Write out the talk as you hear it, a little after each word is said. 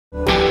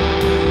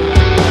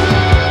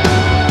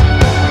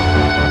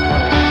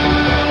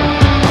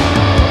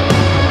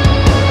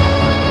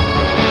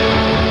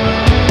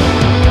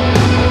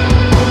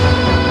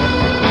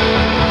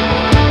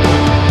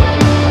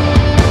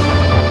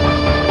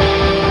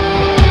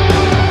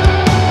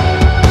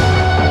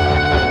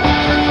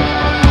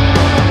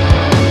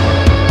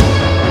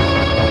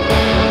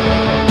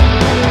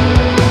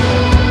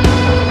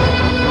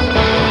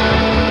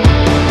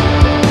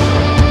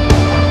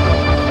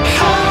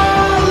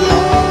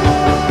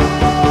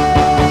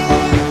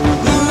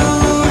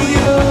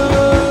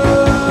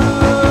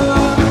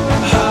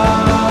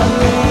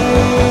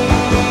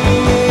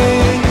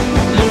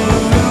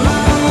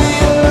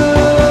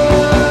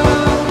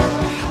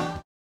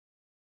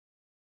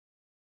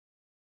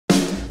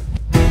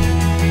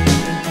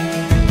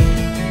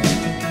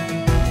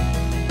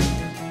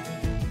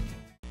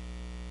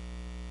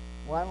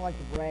like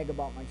to brag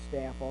about my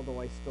staff,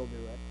 although I still do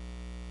it.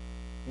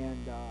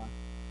 And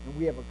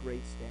we have a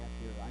great staff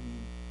here. I mean,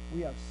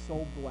 we are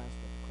so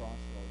blessed at the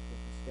Crossroads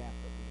with the staff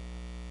that we have.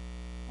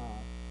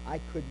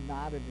 I could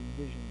not have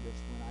envisioned this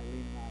when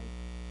Eileen and I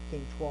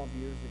came 12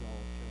 years ago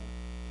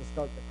to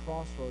start the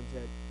Crossroads,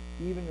 that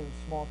even in a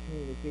small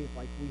community of faith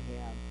like we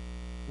have,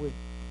 with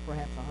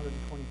perhaps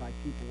 125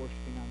 people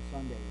worshiping on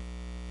Sundays,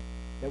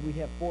 that we'd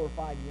have 4 or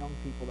 5 young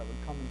people that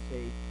would come and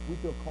say, we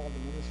feel called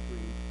to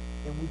ministry,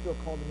 and we feel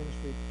called to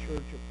ministry at the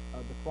church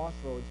of the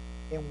Crossroads,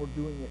 and we're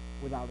doing it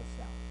without a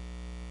salary.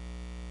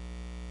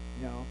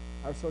 You know,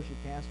 our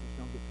associate pastors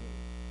don't get paid.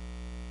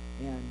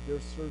 And they're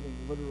serving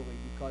literally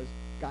because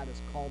God has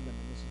called them,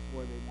 and this is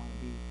where they want to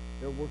be.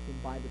 They're working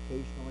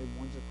bivocationally.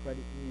 One's a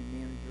credit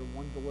union manager.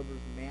 One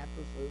delivers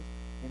mattresses,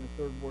 and a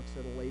third works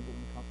at a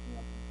labeling company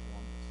up in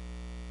Columbus.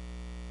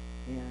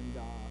 And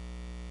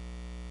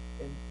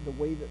the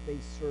way that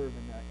they serve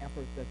and the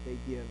effort that they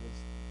give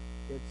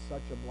it's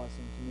such a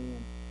blessing to me.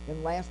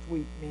 And last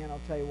week, man,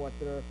 I'll tell you what,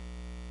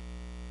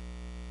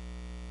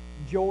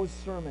 Joe's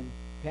sermon,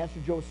 Pastor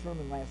Joe's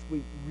sermon last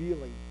week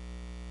really,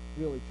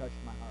 really touched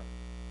my heart.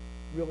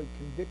 Really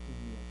convicted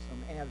me of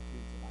some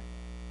attitudes that I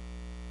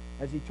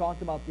had. As he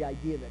talked about the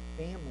idea that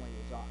family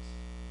is us.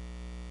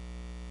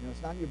 You know,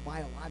 it's not your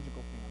biological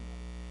family.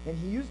 And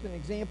he used an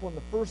example in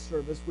the first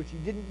service, which he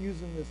didn't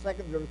use in the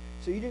second service.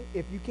 So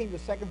if you came to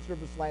second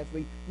service last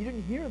week, you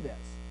didn't hear this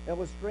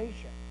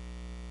illustration.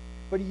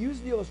 But he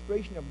used the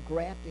illustration of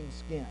grafting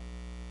skin.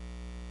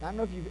 Now, I don't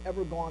know if you've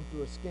ever gone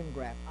through a skin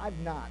graft. I've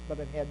not, but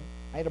I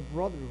had a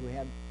brother who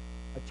had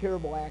a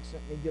terrible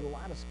accident, and they did a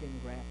lot of skin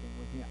grafting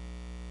with him.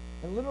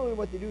 And literally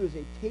what they do is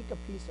they take a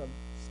piece of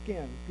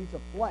skin, a piece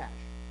of flesh,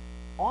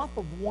 off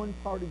of one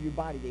part of your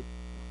body. They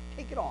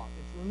take it off.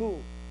 It's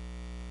removed.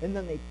 And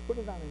then they put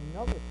it on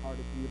another part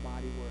of your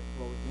body where it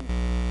grows in.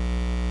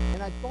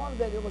 And I thought of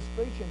that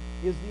illustration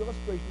is the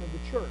illustration of the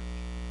church.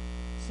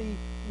 See,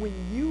 when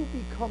you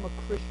become a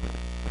Christian,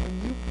 when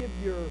you give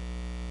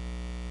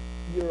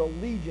your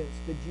allegiance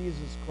to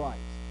Jesus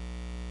Christ,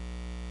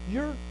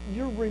 you're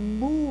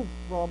removed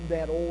from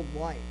that old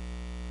life.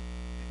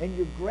 And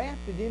you're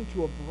grafted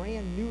into a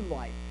brand new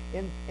life.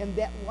 And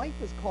that life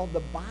is called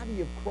the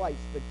body of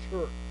Christ, the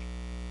church.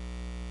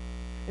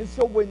 And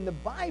so when the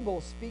Bible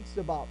speaks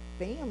about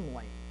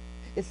family,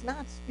 it's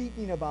not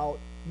speaking about,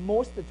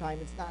 most of the time,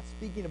 it's not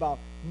speaking about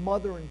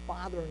mother and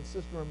father and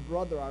sister and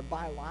brother, our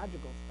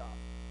biological stuff.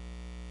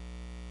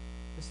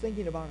 It's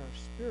thinking about our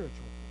spiritual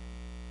family.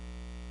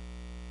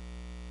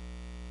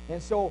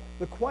 And so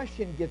the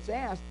question gets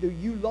asked, do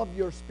you love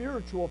your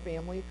spiritual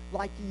family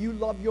like you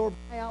love your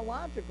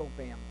biological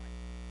family?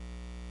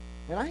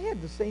 And I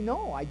had to say,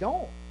 no, I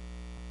don't.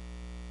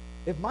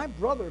 If my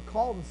brother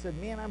called and said,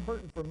 man, I'm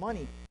hurting for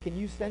money, can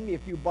you send me a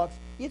few bucks?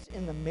 It's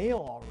in the mail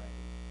already.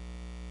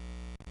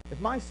 If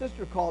my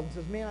sister called and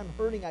says, man, I'm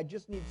hurting, I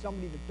just need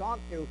somebody to talk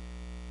to,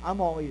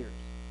 I'm all ears.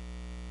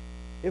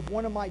 If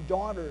one of my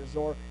daughters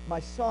or my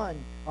son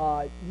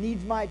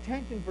needs my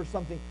attention for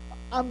something,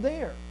 I'm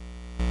there.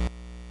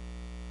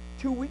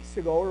 2 weeks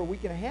ago, or a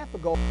week and a half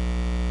ago,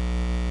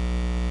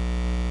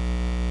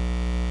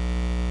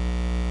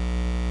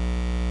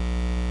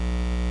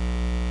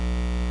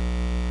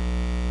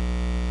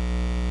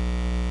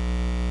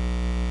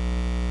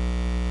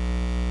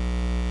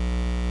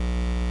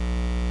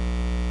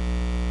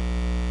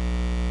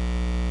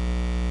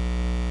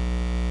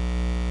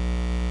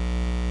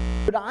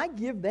 would I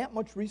give that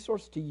much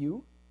resource to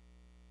you?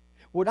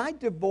 Would I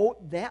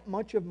devote that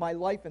much of my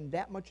life and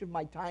that much of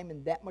my time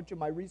and that much of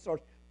my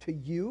resource to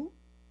you?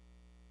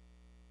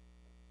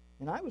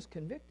 And I was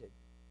convicted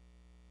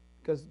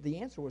because the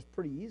answer was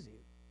pretty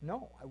easy.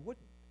 No, I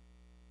wouldn't.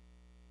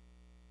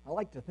 I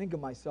like to think of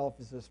myself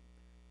as this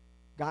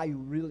guy who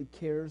really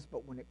cares,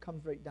 but when it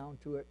comes right down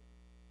to it.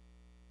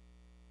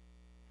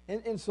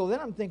 And so then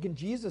I'm thinking,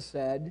 Jesus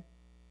said,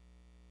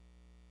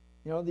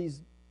 you know,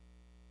 these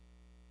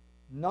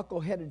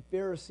knuckle-headed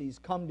Pharisees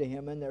come to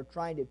him and they're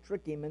trying to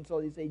trick him, and so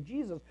they say,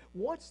 Jesus,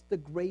 what's the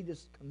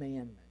greatest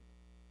commandment?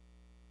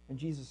 And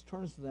Jesus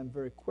turns to them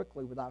very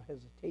quickly without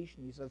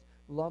hesitation. He says,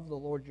 love the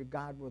Lord your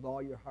God with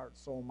all your heart,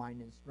 soul,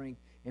 mind, and strength.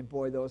 And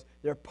boy,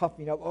 they're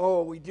puffing up,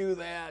 oh, we do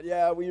that.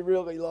 Yeah, we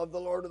really love the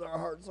Lord with our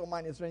heart, soul,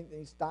 mind, and strength. And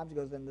he stops and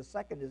goes, and the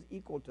second is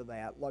equal to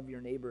that, love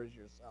your neighbor as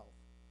yourself.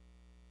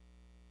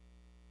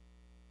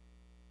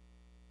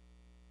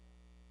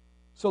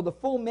 So the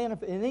full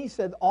manifest, and then he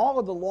said, all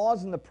of the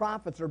laws and the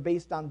prophets are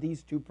based on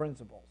these two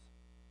principles.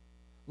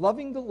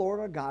 Loving the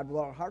Lord our God with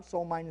our heart,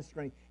 soul, mind, and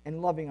strength,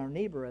 and loving our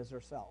neighbor as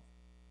ourselves.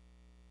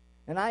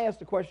 And I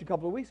asked a question a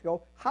couple of weeks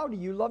ago, how do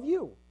you love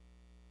you?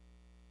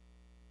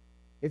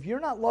 If you're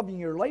not loving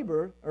your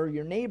neighbor or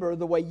your neighbor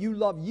the way you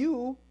love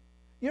you,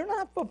 you're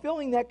not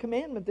fulfilling that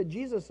commandment that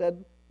Jesus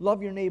said,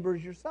 love your neighbor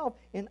as yourself.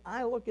 And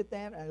I look at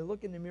that, and I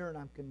look in the mirror, and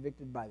I'm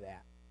convicted by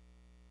that.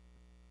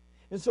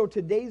 And so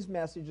today's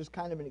message is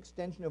kind of an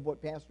extension of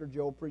what Pastor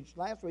Joe preached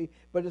last week,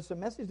 but it's a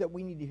message that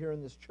we need to hear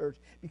in this church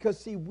because,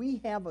 see, we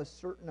have a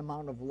certain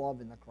amount of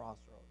love in the Crossroads.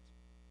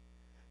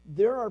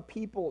 There are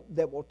people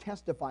that will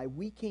testify,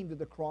 we came to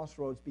the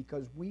Crossroads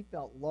because we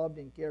felt loved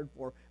and cared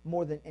for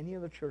more than any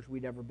other church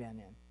we'd ever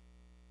been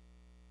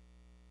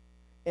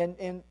in.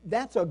 And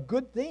that's a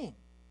good thing.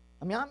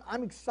 I mean,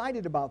 I'm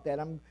excited about that.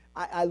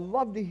 I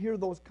love to hear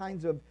those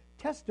kinds of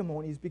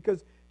testimonies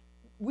because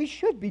we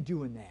should be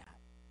doing that.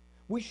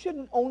 We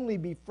shouldn't only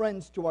be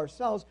friends to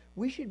ourselves.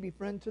 We should be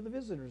friends to the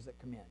visitors that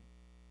come in.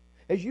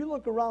 As you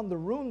look around the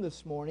room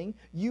this morning,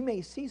 you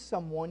may see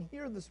someone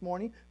here this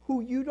morning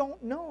who you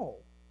don't know.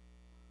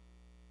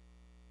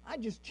 I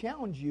just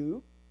challenge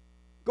you,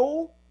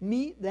 go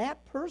meet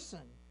that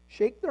person.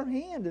 Shake their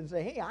hand and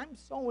say, hey, I'm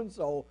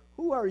so-and-so.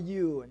 Who are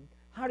you? And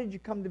how did you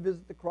come to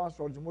visit the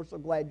Crossroads? And we're so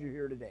glad you're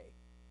here today.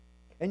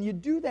 And you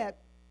do that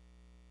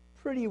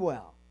pretty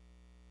well.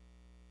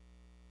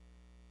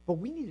 But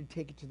we need to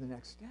take it to the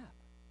next step.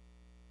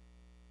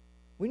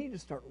 We need to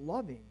start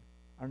loving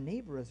our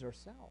neighbor as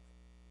ourselves.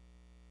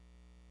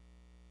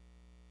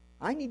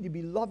 I need to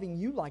be loving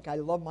you like I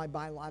love my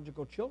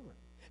biological children.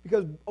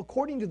 Because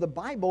according to the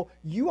Bible,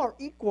 you are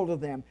equal to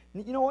them.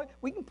 You know what?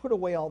 We can put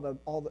away all the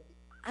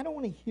I don't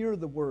want to hear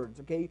the words,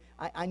 okay?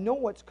 I know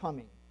what's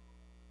coming.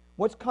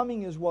 What's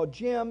coming is, well,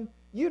 Jim,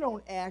 you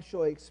don't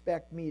actually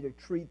expect me to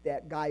treat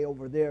that guy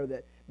over there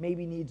that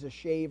maybe needs a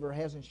shave or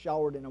hasn't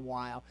showered in a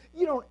while.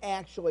 You don't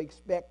actually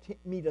expect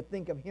me to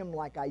think of him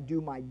like I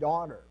do my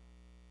daughter.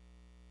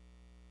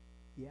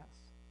 Yes.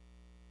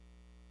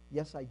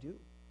 Yes, I do.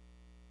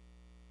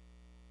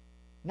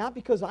 Not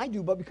because I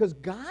do, but because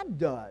God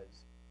does.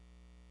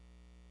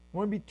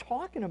 We're going to be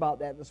talking about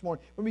that this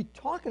morning. We're going to be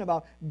talking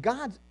about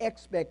God's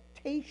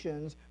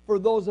expectations for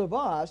those of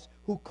us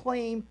who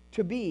claim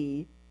to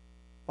be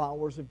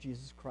followers of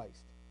Jesus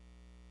Christ.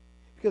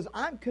 Because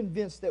I'm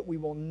convinced that we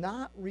will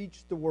not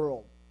reach the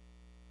world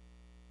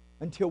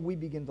until we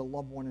begin to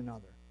love one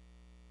another.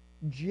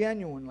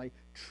 Genuinely,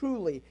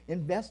 truly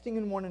investing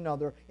in one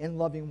another and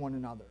loving one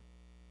another.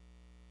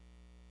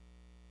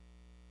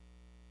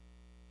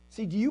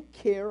 See, do you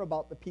care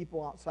about the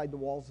people outside the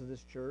walls of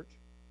this church?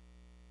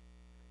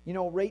 You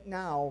know, right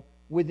now,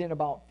 within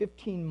about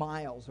 15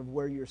 miles of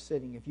where you're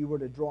sitting, if you were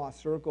to draw a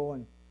circle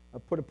and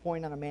put a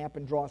point on a map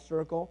and draw a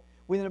circle,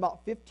 within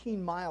about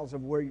 15 miles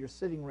of where you're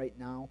sitting right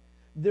now,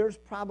 there's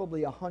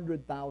probably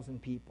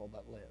 100,000 people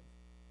that live.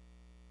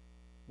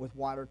 With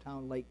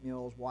Watertown, Lake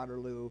Mills,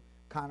 Waterloo,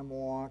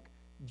 Conomowoc,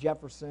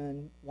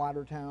 Jefferson,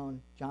 Watertown,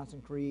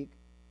 Johnson Creek,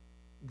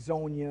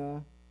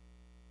 Ixonia,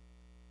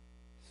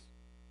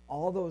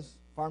 all those,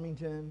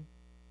 Farmington,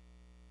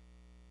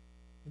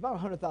 it's about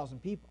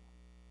 100,000 people.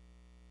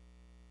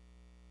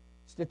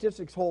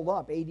 Statistics hold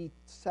up.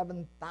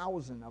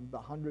 87,000 of the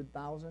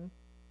 100,000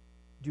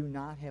 do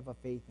not have a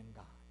faith in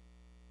God,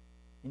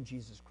 in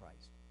Jesus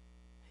Christ.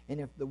 And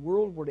if the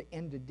world were to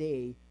end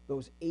today,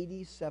 those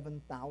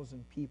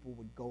 87,000 people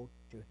would go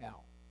to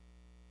hell.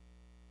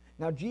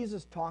 Now,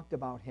 Jesus talked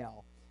about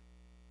hell.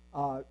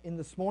 In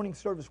this morning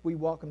service, we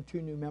welcomed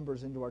 2 new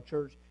members into our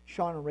church.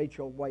 Sean and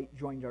Rachel White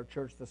joined our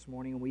church this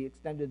morning, and we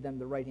extended them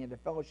the right hand of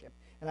fellowship.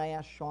 And I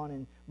asked Sean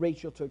and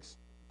Rachel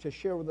to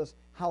share with us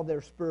how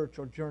their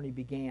spiritual journey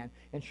began.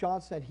 And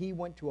Sean said he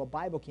went to a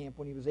Bible camp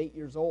when he was 8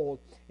 years old.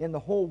 And the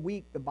whole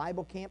week, the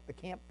Bible camp, the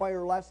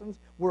campfire lessons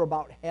were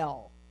about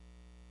hell.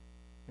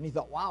 And he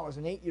thought, wow, as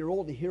an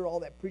 8-year-old to hear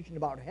all that preaching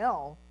about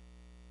hell.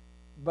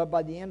 But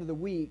by the end of the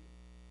week,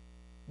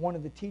 one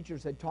of the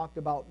teachers had talked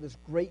about this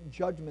great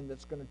judgment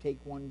that's going to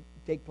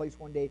take place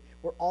one day,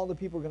 where all the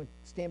people are going to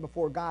stand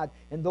before God,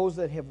 and those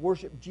that have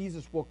worshiped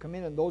Jesus will come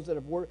in, and those that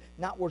have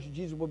not worshiped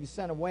Jesus will be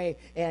sent away.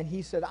 And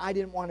he said, I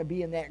didn't want to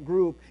be in that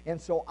group, and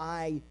so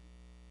I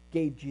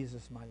gave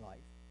Jesus my life.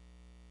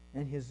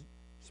 And his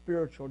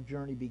spiritual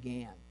journey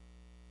began.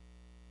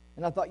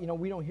 And I thought,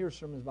 we don't hear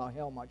sermons about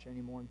hell much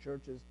anymore in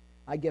churches.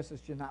 I guess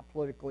it's just not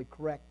politically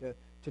correct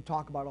to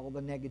talk about all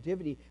the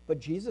negativity, but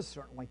Jesus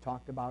certainly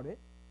talked about it.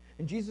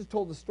 And Jesus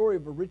told the story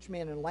of a rich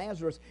man and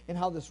Lazarus, and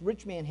how this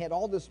rich man had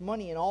all this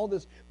money and all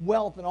this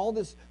wealth and all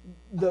this,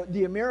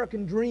 the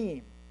American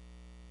dream.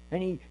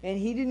 And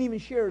he didn't even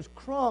share his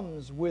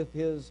crumbs with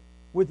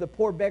the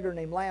poor beggar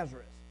named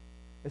Lazarus.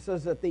 It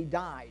says that they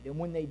died. And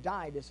when they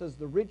died, it says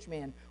the rich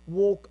man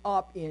woke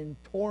up in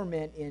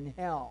torment in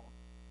hell.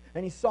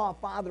 And he saw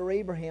Father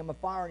Abraham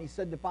afar, and he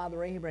said to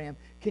Father Abraham,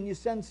 can you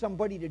send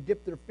somebody to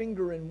dip their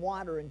finger in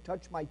water and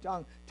touch my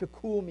tongue to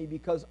cool me,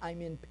 because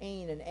I'm in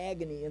pain and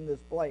agony in this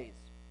place?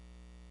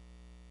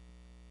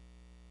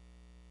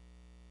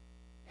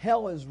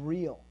 Hell is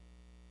real.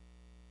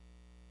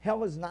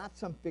 Hell is not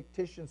some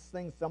fictitious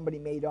thing somebody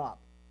made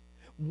up.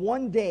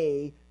 One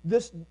day,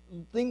 this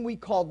thing we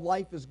call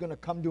life is going to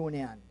come to an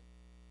end.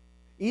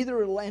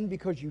 Either it'll end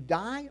because you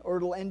die, or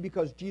it'll end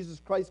because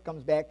Jesus Christ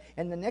comes back.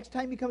 And the next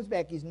time he comes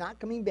back, he's not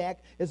coming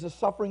back as a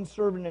suffering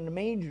servant in a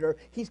manger.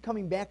 He's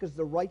coming back as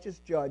the righteous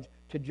judge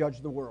to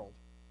judge the world.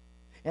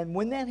 And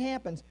when that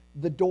happens,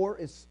 the door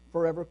is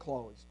forever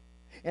closed.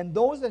 And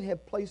those that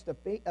have placed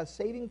a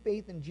saving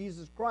faith in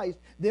Jesus Christ,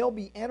 they'll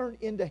be entered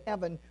into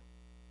heaven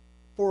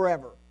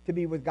forever to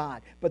be with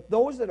God. But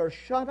those that are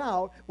shut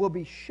out will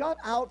be shut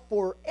out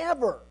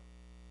forever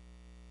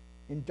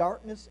in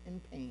darkness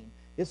and pain.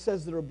 It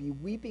says there will be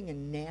weeping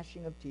and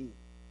gnashing of teeth.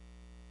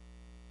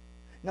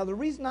 Now, the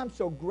reason I'm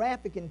so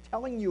graphic in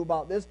telling you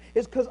about this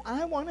is because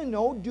I want to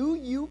know, do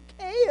you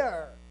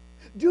care?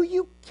 Do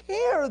you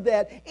care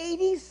that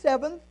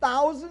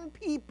 87,000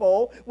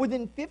 people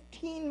within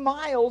 15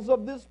 miles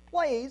of this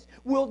place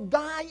will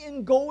die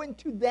and go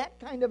into that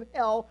kind of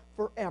hell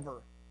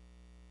forever?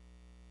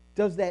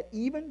 Does that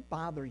even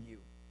bother you?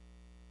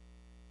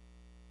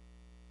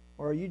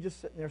 Or are you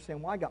just sitting there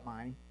saying, well, I got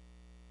mine.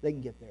 They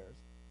can get theirs.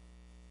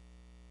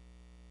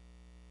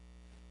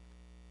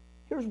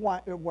 Here's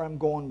where I'm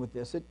going with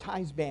this. It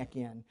ties back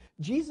in.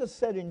 Jesus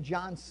said in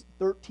John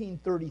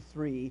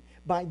 13:33,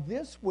 by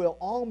this will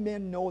all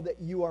men know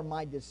that you are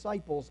my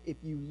disciples if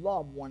you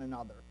love one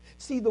another.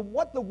 See,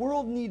 what the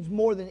world needs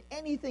more than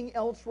anything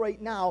else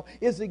right now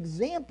is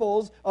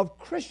examples of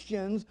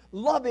Christians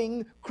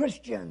loving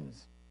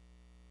Christians.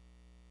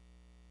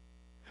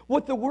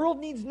 What the world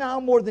needs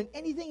now more than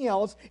anything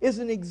else is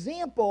an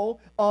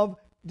example of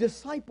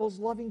disciples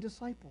loving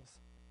disciples.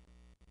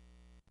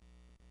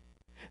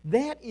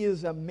 That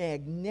is a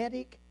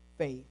magnetic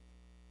faith.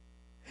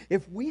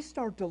 If we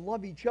start to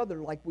love each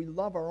other like we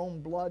love our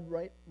own blood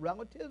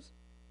relatives,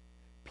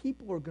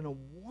 people are going to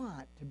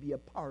want to be a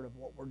part of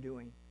what we're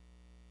doing.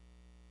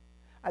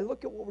 I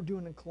look at what we're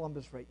doing in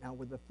Columbus right now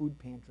with the food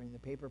pantry and the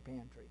paper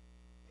pantry.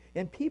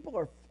 And people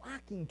are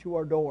flocking to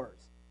our doors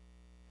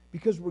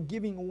because we're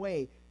giving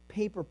away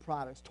paper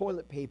products,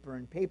 toilet paper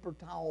and paper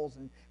towels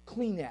and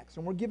Kleenex.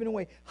 And we're giving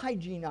away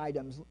hygiene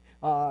items,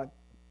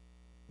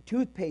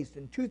 toothpaste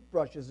and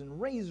toothbrushes and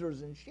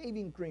razors and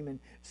shaving cream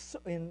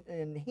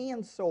and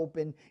hand soap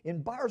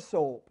and bar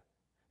soap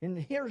and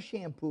hair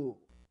shampoo.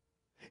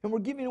 And we're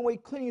giving away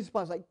cleaning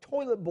supplies like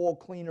toilet bowl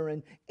cleaner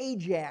and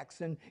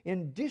Ajax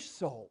and dish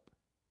soap.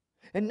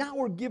 And now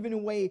we're giving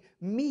away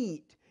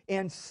meat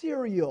and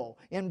cereal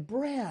and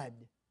bread.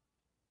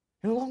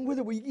 And along with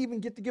it, we even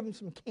get to give them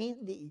some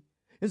candy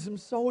and some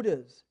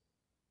sodas.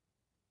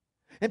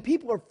 And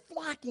people are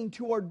flocking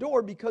to our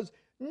door because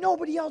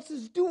nobody else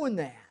is doing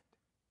that.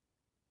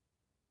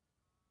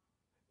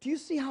 Do you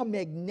see how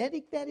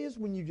magnetic that is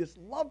when you just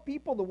love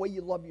people the way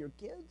you love your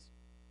kids?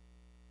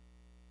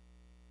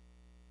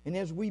 And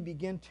as we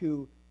begin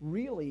to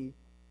really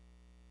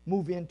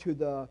move into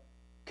the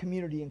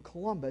community in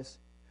Columbus,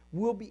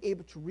 we'll be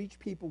able to reach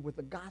people with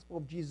the gospel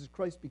of Jesus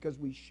Christ because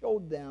we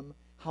showed them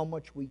how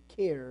much we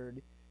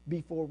cared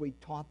before we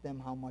taught them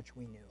how much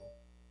we knew.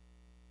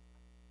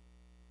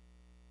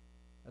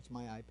 That's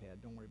my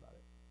iPad. Don't worry about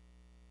it.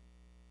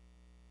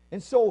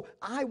 And so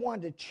I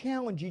wanted to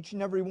challenge each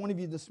and every one of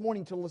you this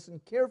morning to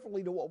listen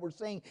carefully to what we're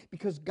saying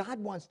because God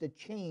wants to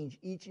change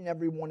each and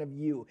every one of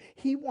you.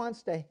 He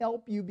wants to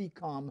help you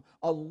become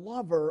a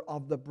lover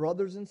of the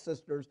brothers and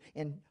sisters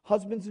and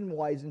husbands and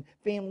wives and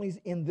families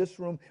in this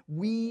room.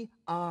 We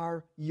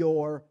are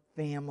your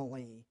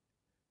family.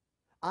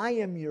 I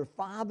am your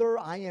father,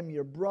 I am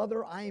your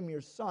brother, I am your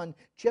son,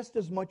 just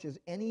as much as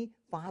any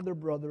father,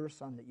 brother, or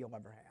son that you'll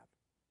ever have.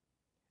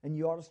 And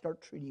you ought to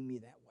start treating me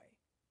that way.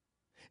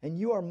 And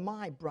you are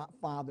my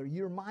father,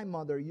 you're my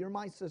mother, you're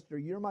my sister,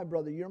 you're my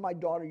brother, you're my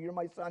daughter, you're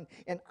my son,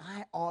 and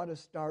I ought to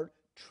start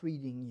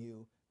treating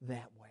you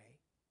that way.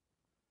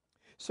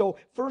 So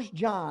 1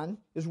 John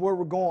is where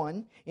we're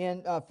going,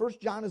 and 1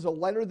 John is a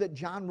letter that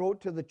John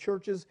wrote to the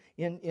churches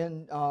in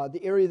the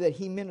area that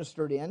he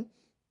ministered in.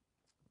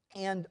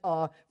 And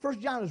 1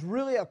 John is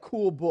really a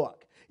cool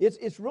book.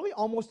 It's really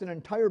almost an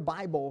entire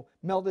Bible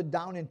melded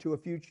down into a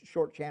few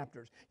short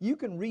chapters. You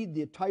can read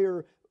the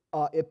entire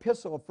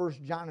epistle of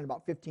 1 John in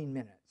about 15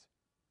 minutes.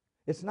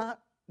 It's not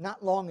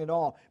long at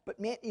all, but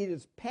man, it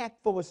is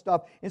packed full of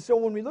stuff. And so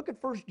when we look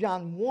at 1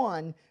 John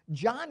 1,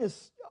 John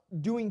is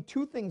doing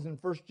two things in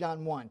 1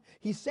 John 1.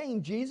 He's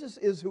saying Jesus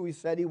is who he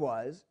said he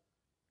was.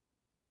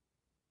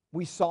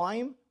 We saw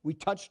him, we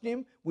touched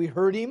him, we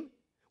heard him,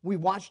 we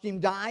watched him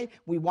die,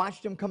 we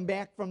watched him come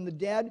back from the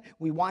dead,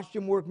 we watched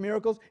him work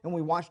miracles, and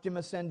we watched him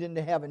ascend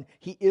into heaven.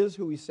 He is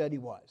who he said he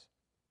was.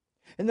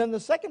 And then the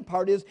second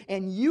part is,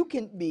 and you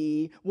can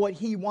be what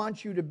he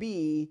wants you to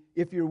be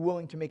if you're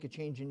willing to make a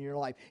change in your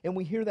life. And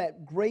we hear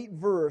that great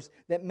verse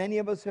that many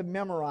of us have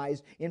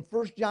memorized in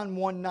 1 John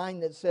 1:9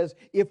 that says,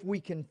 if we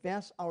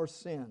confess our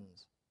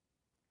sins,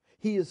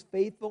 he is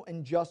faithful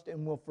and just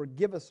and will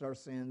forgive us our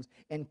sins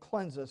and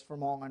cleanse us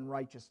from all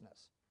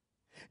unrighteousness.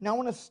 Now I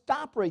want to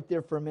stop right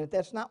there for a minute.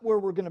 That's not where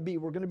we're going to be.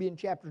 We're going to be in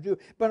chapter 2.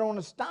 But I want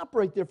to stop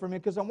right there for a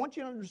minute because I want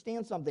you to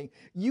understand something.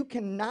 You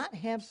cannot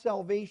have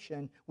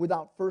salvation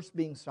without first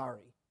being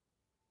sorry.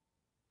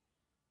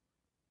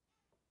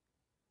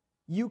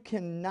 You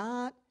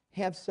cannot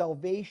have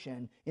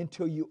salvation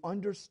until you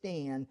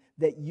understand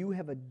that you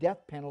have a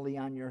death penalty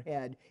on your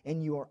head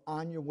and you are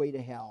on your way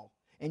to hell.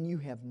 And you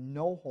have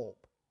no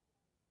hope.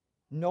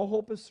 No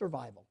hope of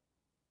survival.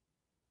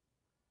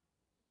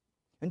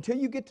 Until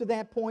you get to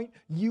that point,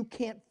 you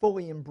can't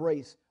fully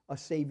embrace a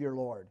Savior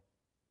Lord.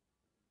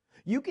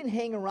 You can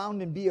hang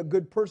around and be a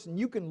good person.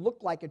 You can look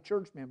like a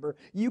church member.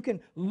 You can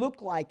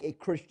look like a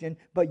Christian,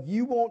 but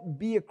you won't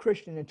be a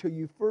Christian until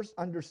you first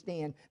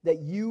understand that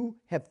you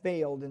have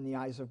failed in the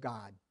eyes of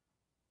God.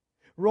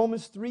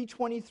 Romans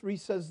 3:23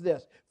 says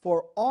this,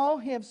 "For all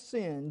have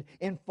sinned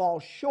and fall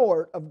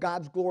short of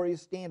God's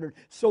glorious standard."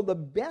 So the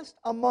best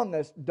among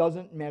us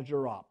doesn't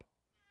measure up.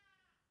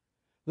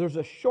 There's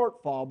a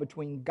shortfall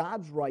between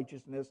God's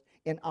righteousness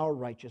and our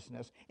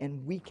righteousness,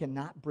 and we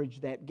cannot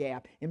bridge that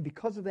gap. And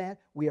because of that,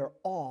 we are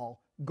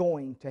all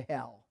going to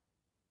hell.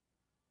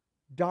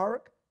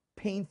 Dark,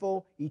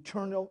 painful,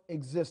 eternal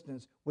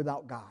existence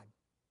without God.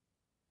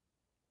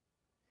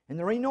 And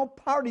there ain't no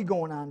party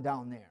going on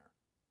down there.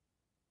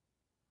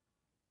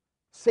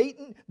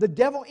 Satan, the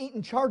devil ain't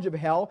in charge of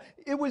hell.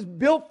 It was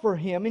built for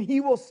him, and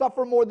he will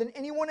suffer more than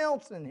anyone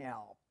else in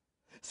hell.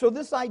 So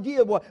this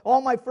idea of, well,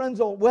 all my friends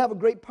will have a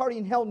great party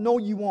in hell, no,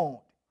 you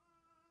won't.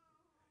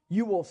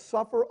 You will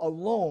suffer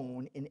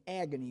alone in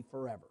agony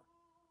forever.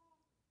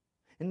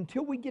 And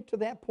until we get to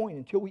that point,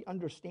 until we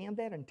understand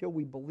that, until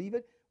we believe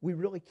it, we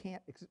really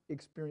can't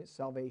experience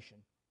salvation.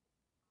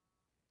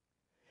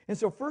 And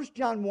so 1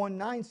 John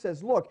 1:9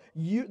 says, look,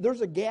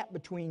 there's a gap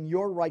between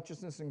your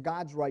righteousness and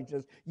God's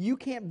righteousness. You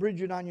can't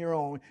bridge it on your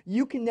own.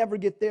 You can never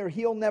get there.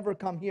 He'll never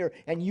come here.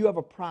 And you have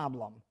a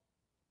problem.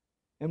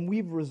 And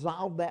we've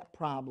resolved that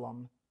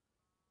problem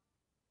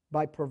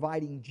by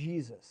providing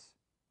Jesus.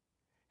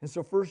 And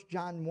so 1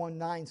 John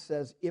 1:9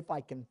 says, if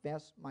I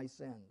confess my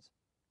sins.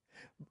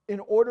 In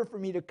order for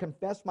me to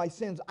confess my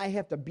sins, I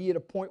have to be at a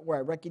point where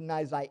I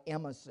recognize I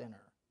am a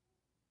sinner.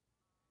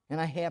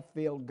 And I have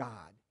failed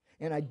God.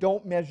 And I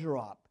don't measure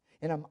up,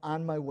 and I'm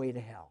on my way to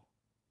hell.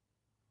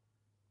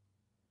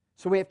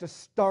 So we have to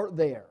start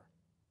there.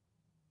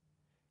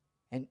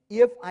 And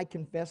if I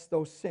confess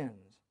those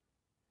sins,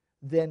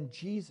 then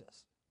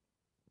Jesus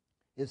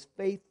is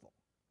faithful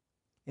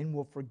and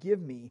will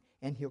forgive me,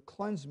 and he'll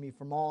cleanse me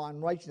from all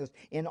unrighteousness.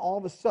 And all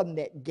of a sudden,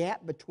 that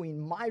gap between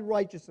my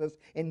righteousness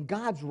and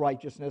God's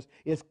righteousness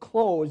is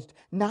closed,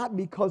 not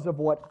because of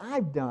what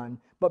I've done,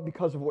 but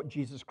because of what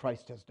Jesus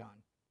Christ has done.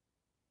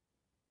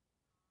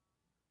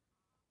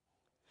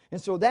 And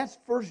so that's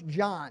 1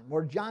 John,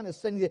 where John is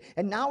saying that.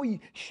 And now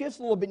he shifts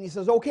a little bit and he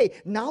says, okay,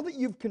 now that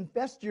you've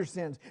confessed your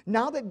sins,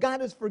 now that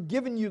God has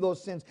forgiven you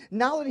those sins,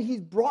 now that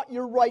he's brought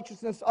your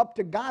righteousness up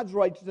to God's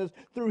righteousness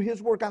through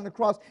his work on the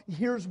cross,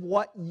 here's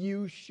what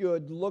you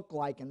should look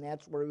like. And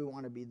that's where we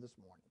want to be this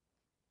morning.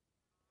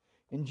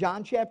 In 1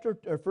 John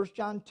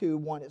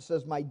 2:1, it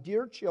says, my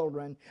dear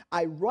children,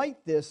 I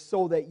write this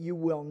so that you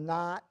will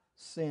not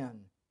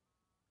sin.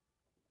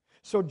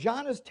 So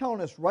John is telling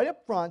us right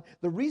up front,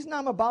 the reason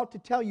I'm about to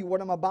tell you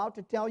what I'm about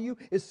to tell you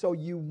is so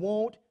you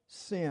won't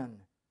sin.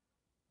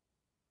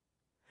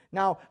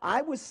 Now,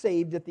 I was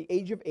saved at the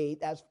age of 8.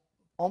 That's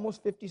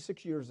almost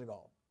 56 years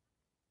ago.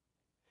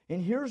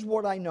 And here's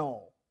what I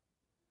know.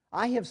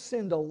 I have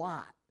sinned a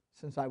lot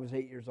since I was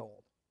 8 years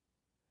old.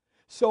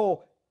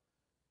 So,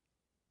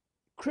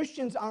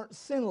 Christians aren't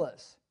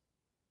sinless.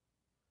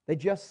 They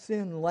just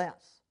sin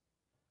less.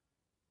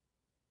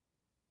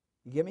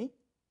 You get me?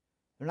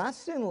 They're not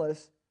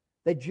sinless,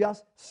 they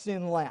just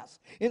sin less.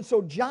 And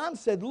so John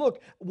said,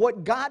 look,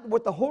 what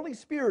the Holy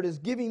Spirit is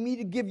giving me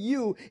to give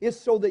you is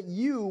so that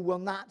you will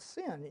not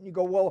sin. And you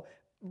go, well,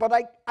 but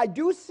I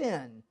do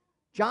sin.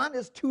 John,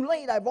 it's too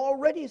late, I've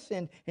already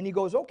sinned. And he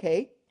goes,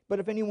 okay, but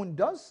if anyone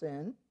does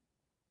sin,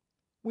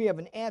 we have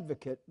an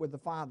advocate with the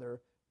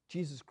Father,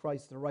 Jesus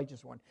Christ, the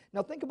righteous one.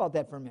 Now think about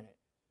that for a minute.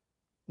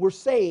 We're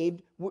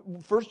saved,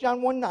 1 John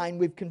 1:9,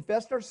 we've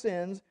confessed our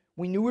sins.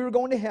 We knew we were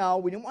going to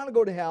hell. We didn't want to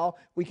go to hell.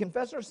 We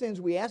confessed our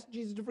sins. We asked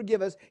Jesus to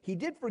forgive us. He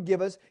did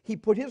forgive us. He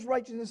put his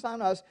righteousness on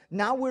us.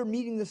 Now we're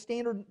meeting the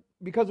standard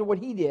because of what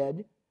he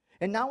did.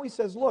 And now he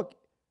says, look,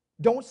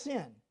 don't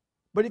sin.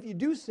 But if you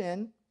do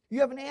sin, you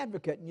have an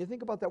advocate. And you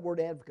think about that word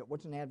advocate.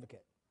 What's an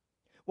advocate?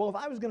 Well, if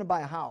I was going to buy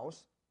a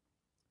house,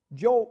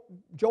 Joe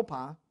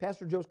Pa,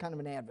 Pastor Joe's kind of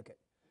an advocate.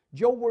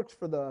 Joe works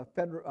for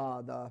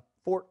the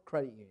Fort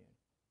Credit Union.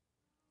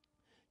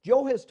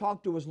 Joe has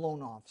talked to his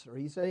loan officer.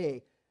 He said,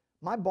 hey,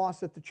 my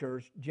boss at the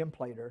church, Jim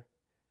Plater,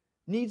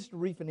 needs to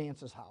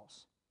refinance his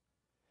house.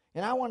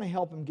 And I want to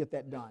help him get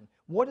that done.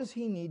 What does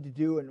he need to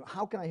do, and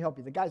how can I help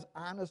you? The guy's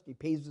honest. He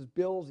pays his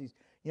bills.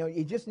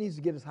 He just needs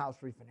to get his house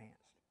refinanced.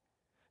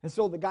 And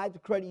so the guy at the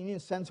credit union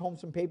sends home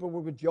some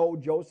paperwork with Joe.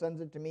 Joe sends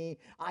it to me.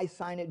 I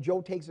sign it.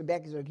 Joe takes it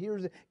back. He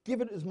says,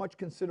 give it as much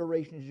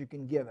consideration as you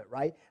can give it,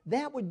 right?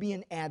 That would be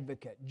an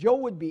advocate. Joe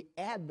would be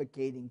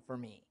advocating for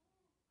me.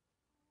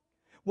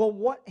 Well,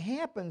 what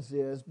happens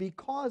is,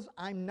 because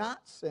I'm not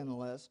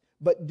sinless,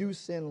 but do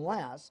sin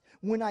less,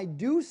 when I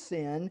do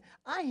sin,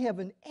 I have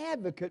an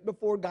advocate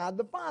before God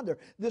the Father.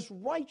 This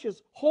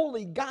righteous,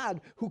 holy God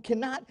who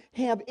cannot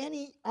have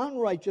any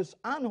unrighteous,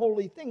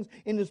 unholy things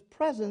in his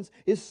presence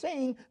is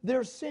saying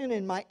there's sin,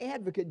 and my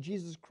advocate,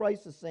 Jesus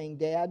Christ, is saying,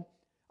 Dad,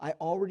 I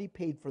already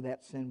paid for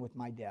that sin with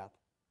my death.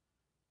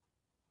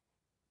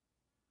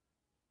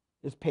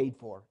 It's paid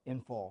for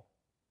in full.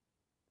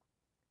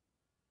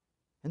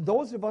 And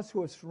those of us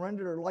who have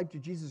surrendered our life to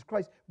Jesus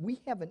Christ,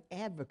 we have an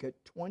advocate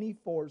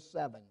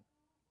 24/7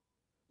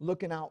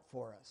 looking out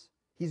for us.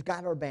 He's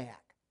got our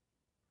back.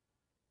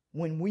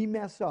 When we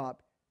mess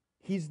up,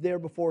 he's there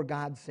before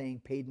God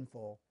saying, paid in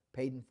full,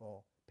 paid in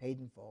full, paid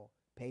in full,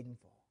 paid in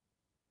full.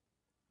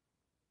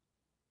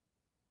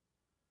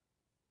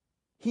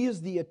 He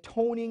is the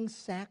atoning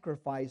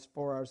sacrifice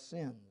for our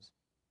sins.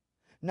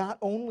 Not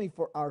only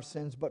for our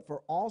sins, but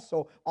for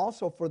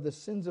also for the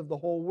sins of the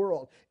whole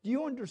world. Do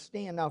you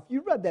understand? Now, if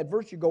you read that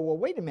verse, you go, well,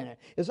 wait a minute.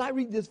 As I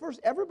read this verse,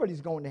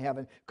 everybody's going to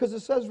heaven. Because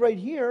it says right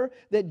here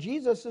that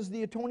Jesus is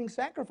the atoning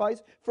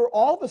sacrifice for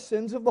all the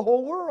sins of the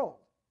whole world.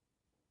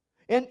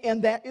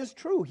 And that is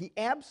true. He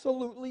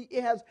absolutely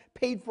has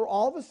paid for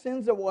all the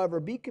sins that will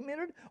ever be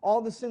committed, all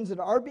the sins that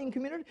are being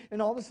committed,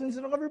 and all the sins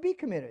that will ever be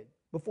committed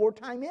before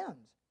time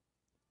ends.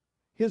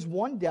 His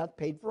one death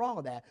paid for all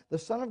of that. The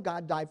Son of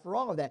God died for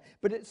all of that.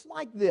 But it's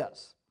like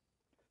this.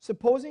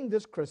 Supposing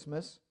this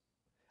Christmas,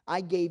 I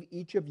gave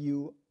each of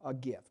you a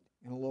gift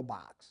in a little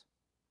box.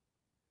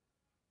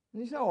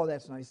 And you say, oh,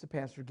 that's nice. The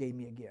pastor gave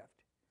me a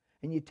gift.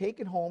 And you take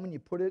it home and you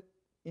put it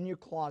in your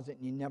closet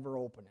and you never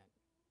open it.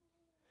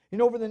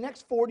 And over the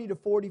next 40 to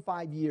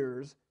 45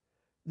 years,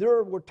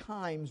 there were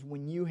times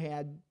when you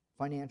had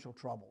financial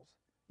troubles.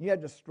 You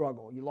had to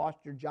struggle. You lost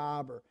your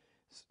job, or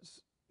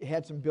you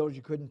had some bills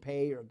you couldn't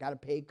pay, or got a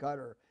pay cut,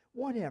 or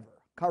whatever.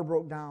 Car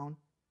broke down.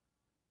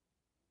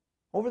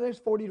 Over the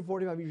next 40 to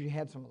 45 years, you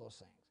had some of those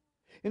things.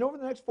 And over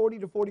the next 40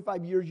 to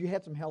 45 years, you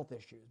had some health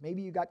issues.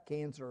 Maybe you got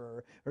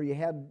cancer, or you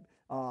had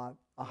a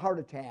heart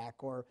attack,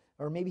 or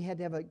maybe you had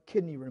to have a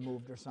kidney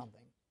removed or something.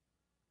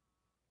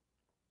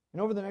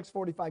 And over the next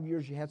 45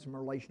 years, you had some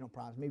relational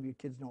problems. Maybe your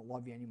kids don't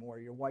love you anymore,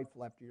 your wife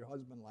left you, your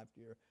husband left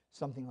you, or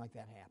something like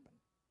that happened.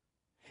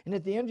 And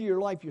at the end of your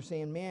life, you're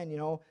saying, man, you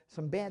know,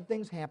 some bad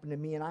things happened to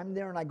me, and I'm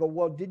there, and I go,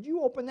 well, did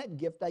you open that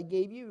gift I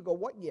gave you? You go,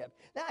 what gift?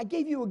 I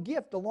gave you a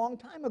gift a long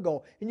time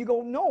ago. And you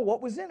go, no,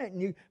 what was in it?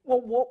 And you,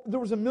 well, there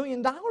was $1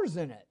 million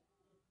in it.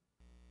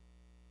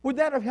 Would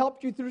that have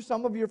helped you through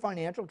some of your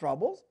financial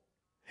troubles?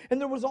 And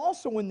there was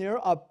also in there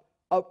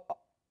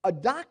a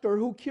doctor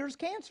who cures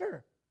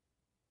cancer.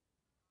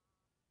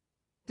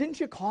 Didn't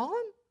you call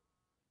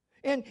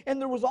him? And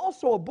there was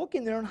also a book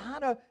in there on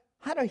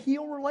how to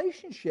heal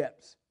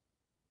relationships.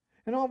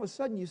 And all of a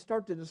sudden you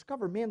start to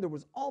discover, man, there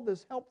was all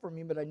this help for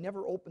me, but I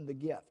never opened the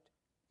gift.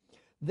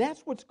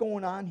 That's what's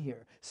going on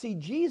here. See,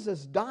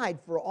 Jesus died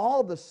for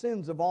all the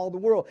sins of all the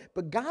world,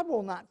 but God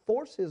will not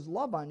force his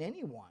love on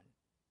anyone.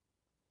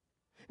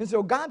 And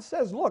so God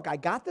says, look, I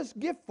got this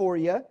gift for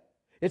you.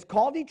 It's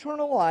called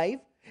eternal life,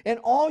 and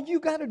all you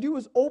got to do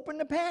is open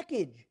the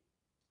package.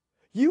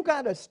 You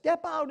got to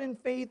step out in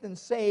faith and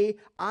say,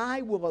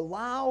 I will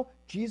allow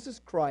Jesus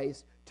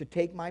Christ to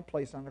take my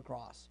place on the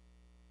cross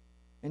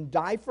and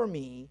die for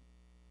me,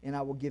 and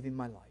I will give him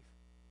my life.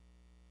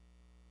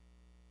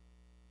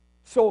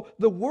 So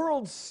the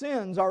world's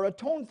sins are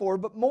atoned for,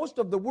 but most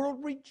of the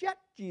world reject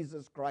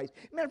Jesus Christ.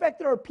 Matter of fact,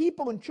 there are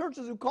people in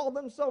churches who call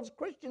themselves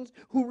Christians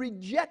who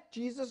reject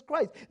Jesus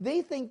Christ.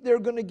 They think they're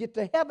going to get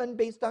to heaven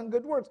based on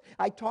good works.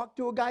 I talked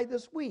to a guy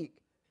this week.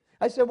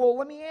 I said, well,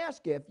 let me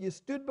ask you, if you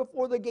stood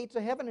before the gates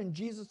of heaven and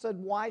Jesus said,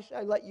 why should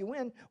I let you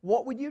in,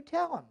 what would you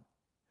tell him?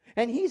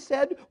 And he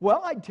said,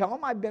 well, I'd tell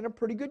him I've been a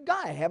pretty good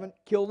guy. I haven't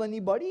killed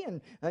anybody, and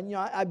you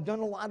know, I've done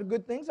a lot of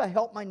good things. I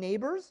helped my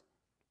neighbors.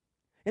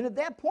 And at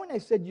that point, I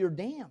said, you're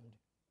damned.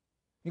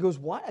 He goes,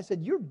 what? I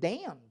said, you're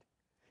damned.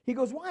 He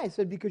goes, why? I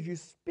said, because you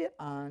spit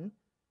on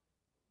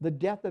the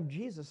death of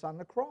Jesus on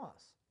the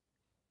cross.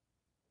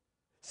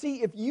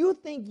 See, if you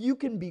think you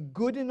can be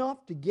good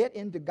enough to get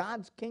into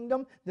God's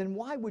kingdom, then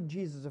why would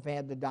Jesus have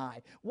had to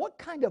die? What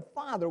kind of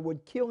father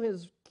would kill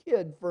his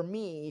kid for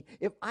me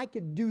if I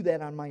could do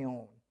that on my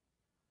own?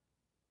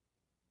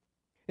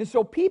 And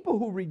so people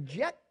who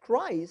reject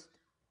Christ,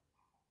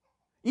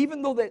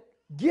 even though that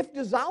gift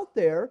is out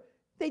there,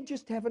 they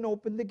just haven't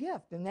opened the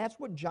gift. And that's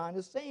what John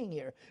is saying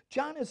here.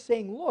 John is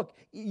saying, look,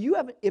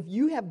 if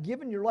you have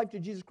given your life to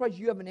Jesus Christ,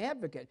 you have an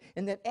advocate.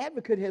 And that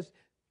advocate has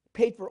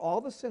paid for all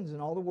the sins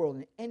in all the world,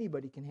 and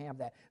anybody can have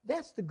that.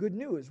 That's the good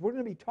news. We're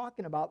going to be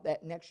talking about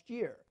that next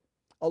year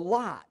a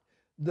lot.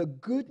 The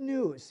good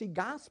news. See,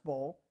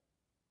 gospel,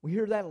 we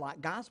hear that a lot.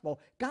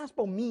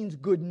 Gospel means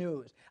good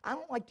news. I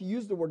don't like to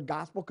use the word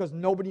gospel because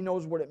nobody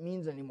knows what it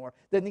means anymore.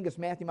 They think it's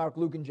Matthew, Mark,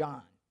 Luke, and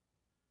John.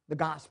 The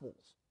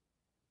Gospels.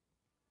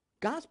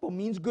 Gospel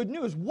means good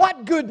news.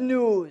 What good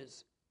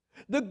news?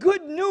 The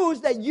good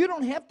news that you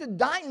don't have to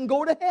die and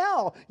go to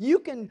hell. You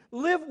can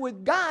live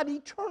with God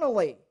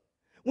eternally.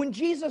 When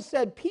Jesus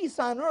said peace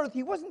on earth,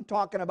 he wasn't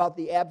talking about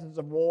the absence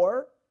of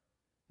war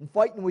and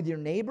fighting with your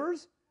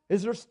neighbors.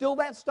 Is there still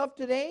that stuff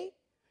today?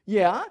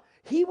 Yeah.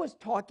 He was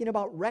talking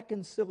about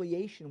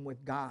reconciliation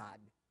with God.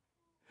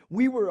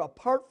 We were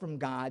apart from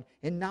God,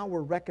 and now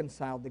we're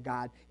reconciled to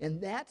God.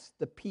 And that's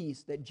the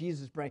peace that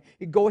Jesus brings.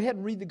 You go ahead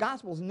and read the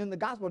Gospels, and in the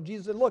Gospel,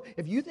 Jesus said, look,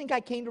 if you think I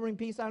came to bring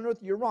peace on earth,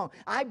 you're wrong.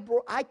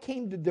 I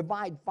came to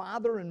divide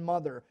father and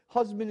mother,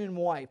 husband and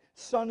wife,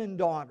 son and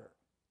daughter.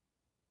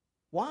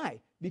 Why?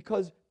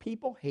 Because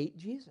people hate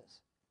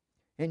Jesus.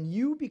 and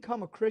you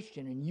become a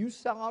Christian and you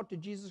sell out to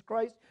Jesus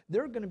Christ,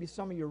 there are going to be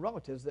some of your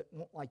relatives that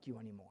won't like you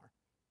anymore.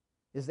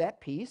 Is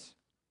that peace?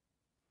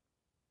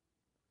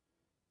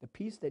 The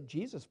peace that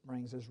Jesus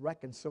brings is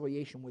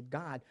reconciliation with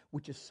God,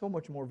 which is so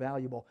much more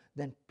valuable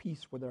than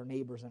peace with our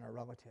neighbors and our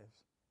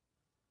relatives.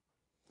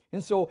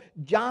 And so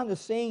John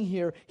is saying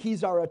here,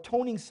 he's our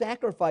atoning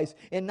sacrifice,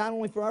 and not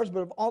only for ours,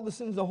 but of all the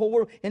sins of the whole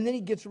world. And then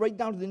he gets right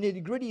down to the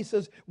nitty-gritty. He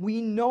says, we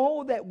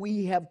know that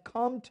we have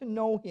come to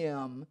know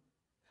him.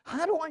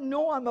 How do I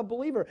know I'm a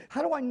believer?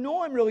 How do I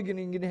know I'm really going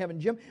to get to heaven,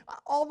 Jim?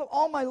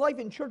 All my life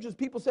in churches,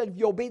 people said, if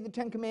you obey the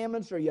 10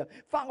 Commandments or you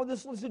follow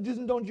this list of do's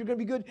and don'ts, you're going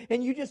to be good.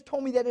 And you just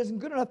told me that isn't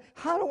good enough.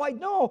 How do I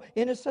know?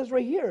 And it says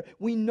right here,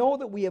 we know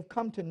that we have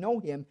come to know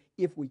him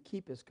if we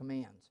keep his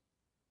commands.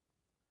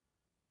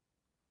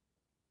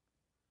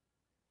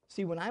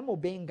 See, when I'm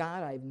obeying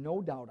God, I have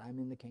no doubt I'm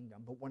in the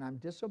kingdom. But when I'm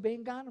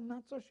disobeying God, I'm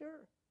not so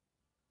sure.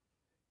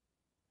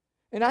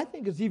 And I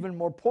think it's even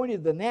more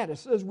pointed than that. It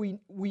says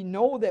we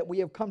know that we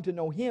have come to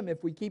know him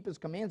if we keep his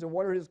commands. And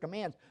what are his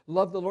commands?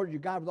 Love the Lord your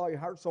God with all your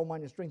heart, soul,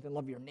 mind, and strength, and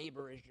love your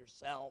neighbor as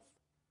yourself.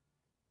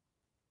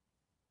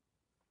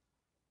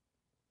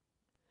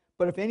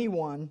 But if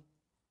anyone,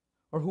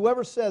 or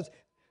whoever says,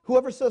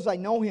 I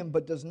know him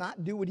but does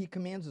not do what he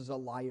commands is a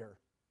liar.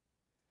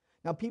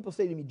 Now people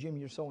say to me, Jim,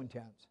 you're so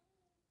intense.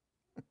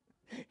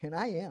 And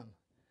I am.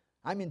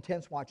 I'm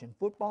intense watching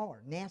football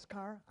or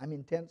NASCAR. I'm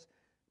intense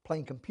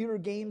playing computer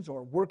games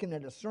or working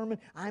at a sermon.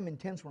 I'm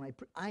intense when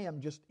I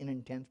am just an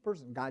intense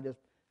person. God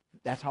just,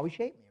 that's how he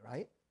shaped me,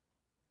 right?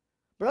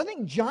 But I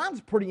think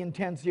John's pretty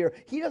intense here.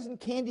 He doesn't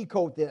candy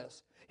coat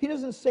this. He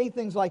doesn't say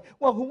things like,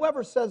 well,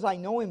 whoever says I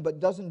know him but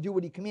doesn't do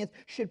what he commands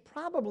should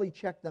probably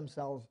check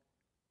themselves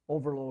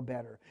over a little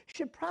better.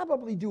 Should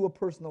probably do a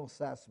personal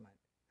assessment.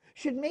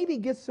 Should maybe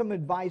get some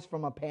advice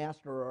from a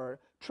pastor or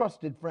a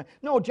trusted friend.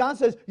 No, John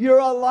says, you're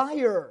a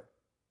liar.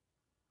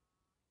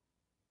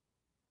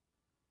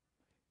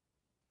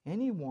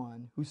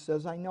 Anyone who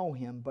says, I know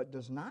him, but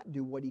does not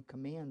do what he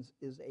commands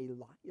is a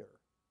liar.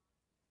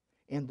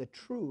 And the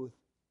truth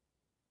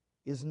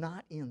is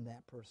not in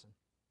that person.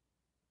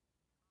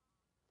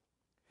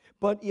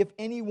 But if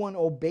anyone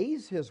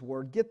obeys his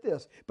word, get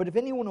this, but if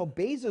anyone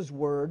obeys his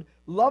word,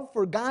 love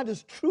for God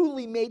is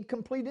truly made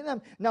complete in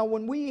them. Now,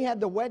 when we had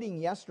the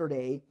wedding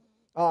yesterday,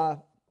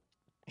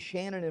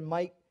 Shannon and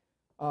Mike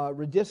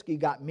Radisky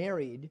got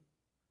married,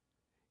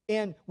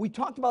 and we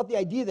talked about the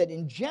idea that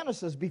in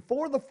Genesis,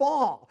 before the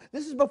fall,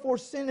 this is before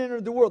sin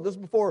entered the world, this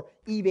is before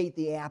Eve ate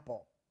the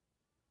apple.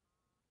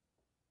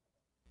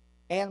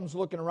 Adam's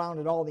looking around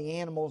at all the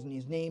animals, and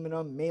he's naming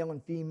them, male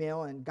and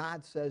female, and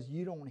God says,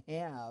 you don't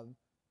have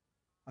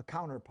a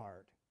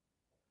counterpart.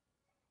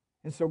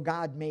 And so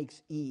God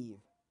makes Eve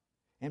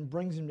and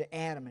brings him to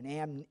Adam,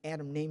 and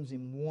Adam names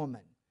him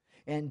woman.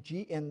 And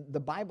the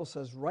Bible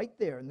says right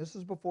there, and this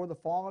is before the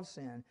fall of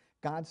sin,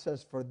 God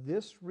says, for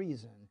this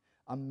reason,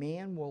 a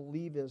man will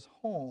leave his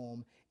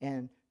home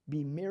and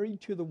be married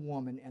to the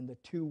woman, and the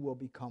two will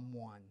become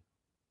one.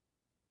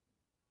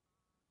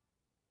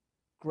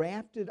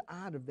 Grafted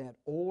out of that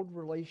old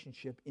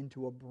relationship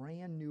into a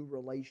brand new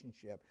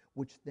relationship,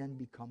 which then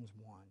becomes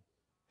one.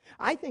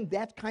 I think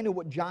that's kind of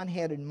what John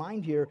had in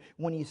mind here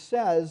when he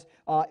says,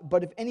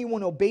 but if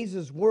anyone obeys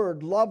his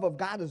word, love of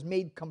God is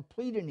made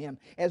complete in him.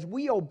 As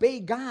we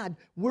obey God,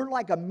 we're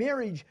like a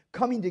marriage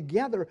coming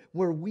together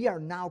where we are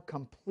now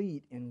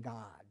complete in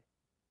God.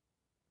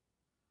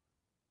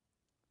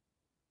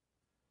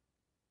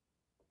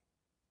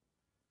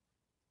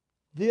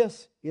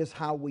 This is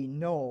how we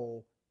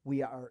know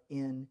we are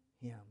in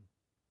him.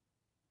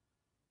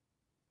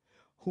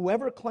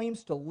 Whoever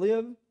claims to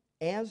live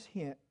as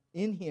him,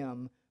 in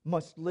him,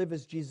 must live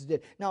as Jesus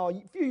did. Now,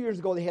 a few years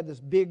ago, they had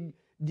this big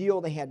deal.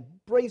 They had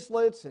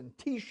bracelets and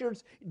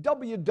T-shirts.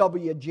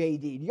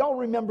 WWJD. Do y'all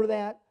remember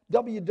that?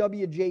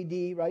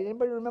 WWJD, right?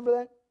 Anybody remember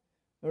that?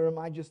 Or am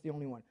I just the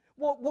only one?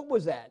 Well, what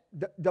was that?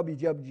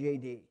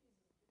 WWJD.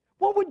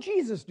 What would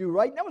Jesus do,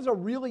 right? That was a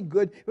really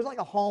good, it was like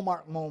a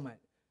Hallmark moment.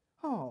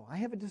 Oh, I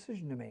have a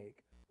decision to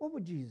make. What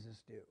would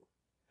Jesus do?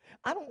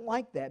 I don't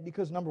like that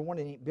because, number one,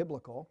 it ain't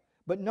biblical.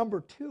 But number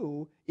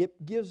two,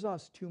 it gives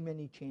us too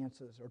many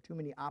chances or too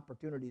many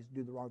opportunities to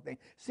do the wrong thing.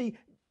 See,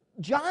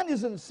 John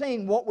isn't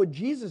saying what would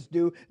Jesus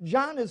do.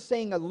 John is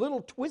saying a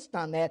little twist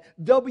on that.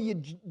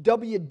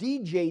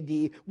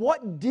 WDJD,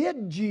 what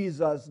did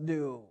Jesus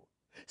do?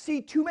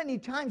 See, too many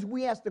times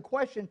we ask the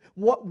question,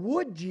 what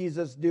would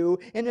Jesus do?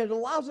 And it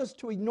allows us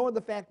to ignore the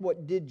fact,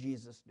 what did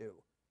Jesus do?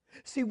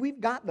 See, we've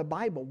got the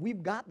Bible.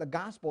 We've got the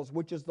Gospels,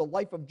 which is the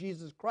life of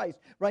Jesus Christ,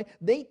 right?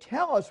 They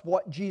tell us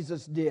what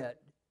Jesus did.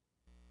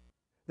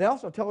 They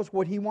also tell us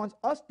what he wants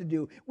us to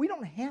do. We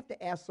don't have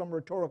to ask some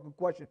rhetorical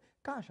question.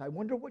 Gosh, I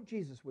wonder what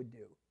Jesus would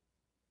do.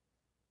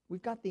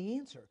 We've got the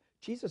answer.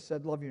 Jesus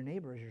said, love your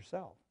neighbor as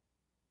yourself.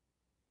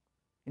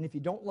 And if you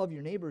don't love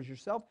your neighbor as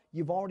yourself,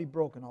 you've already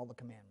broken all the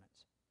commandments.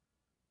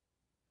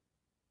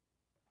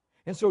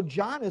 And so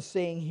John is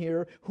saying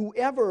here,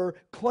 whoever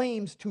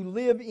claims to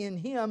live in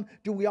him,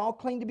 do we all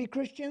claim to be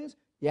Christians?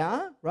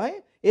 Yeah,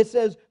 right? It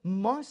says,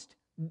 must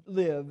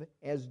live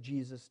as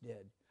Jesus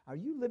did. Are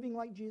you living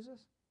like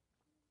Jesus?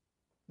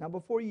 Now,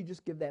 before you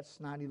just give that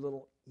snotty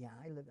little, yeah,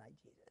 I live like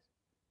Jesus.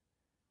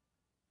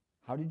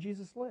 How did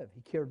Jesus live? He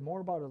cared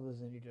more about others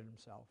than he did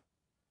himself.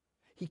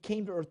 He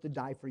came to earth to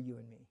die for you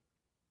and me.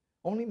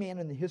 Only man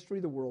in the history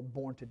of the world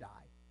born to die.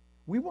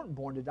 We weren't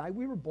born to die.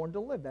 We were born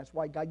to live. That's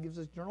why God gives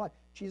us eternal life.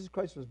 Jesus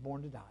Christ was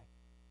born to die.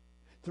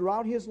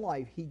 Throughout his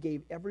life, he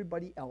gave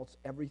everybody else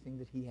everything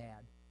that he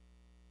had.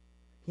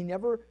 He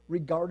never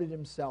regarded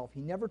himself.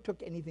 He never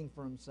took anything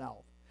for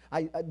himself.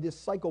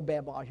 This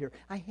psychobabble out here,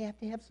 I have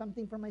to have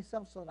something for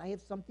myself so that I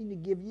have something to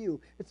give you.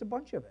 It's a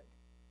bunch of it.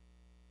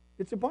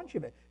 It's a bunch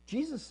of it.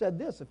 Jesus said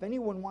this, if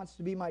anyone wants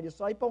to be my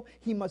disciple,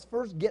 he must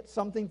first get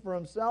something for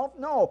himself.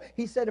 No,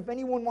 he said if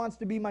anyone wants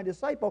to be my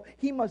disciple,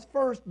 he must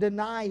first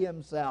deny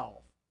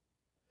himself.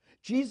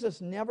 Jesus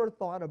never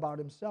thought about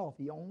himself.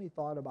 He only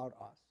thought about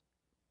us.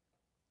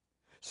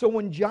 So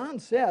when John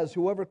says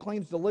whoever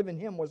claims to live in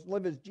him must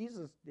live as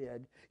Jesus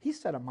did, he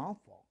said a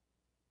mouthful.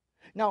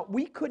 Now,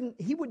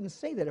 he wouldn't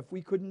say that if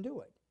we couldn't do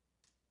it.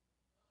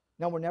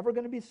 Now, we're never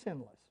going to be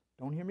sinless.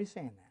 Don't hear me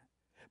saying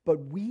that. But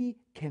we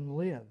can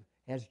live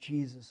as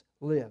Jesus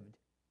lived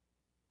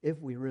if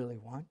we really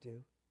want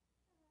to.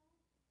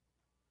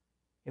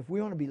 If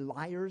we want to be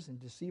liars and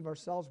deceive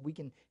ourselves, we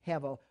can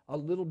have a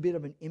little bit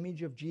of an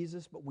image of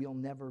Jesus, but we'll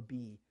never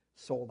be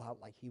sold out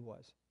like he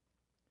was.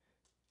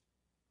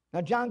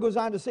 Now, John goes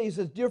on to say, he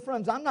says, dear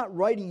friends, I'm not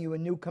writing you a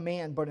new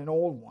command, but an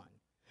old one,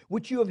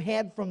 which you have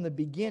had from the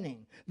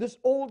beginning. This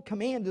old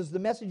command is the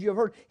message you have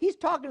heard. He's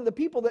talking to the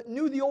people that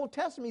knew the Old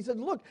Testament. He said,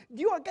 look,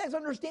 do you guys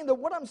understand that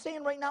what I'm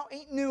saying right now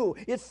ain't new?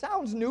 It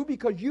sounds new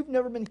because you've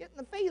never been hit in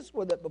the face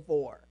with it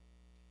before.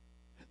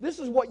 This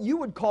is what you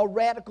would call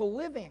radical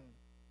living.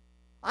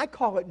 I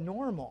call it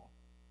normal.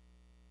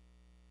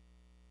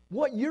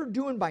 What you're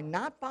doing by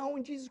not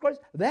following Jesus Christ,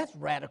 that's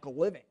radical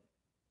living.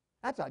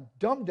 That's a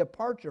dumb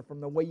departure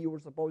from the way you were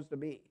supposed to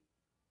be.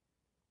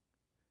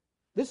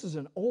 This is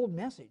an old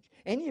message.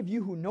 Any of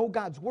you who know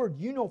God's Word,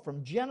 you know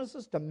from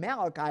Genesis to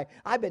Malachi,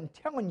 I've been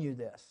telling you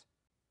this.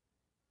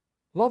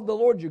 Love the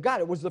Lord your God.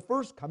 It was the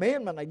first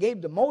commandment I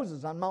gave to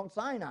Moses on Mount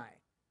Sinai.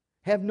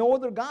 Have no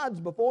other gods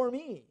before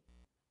me.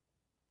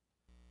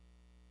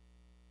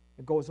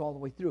 It goes all the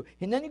way through.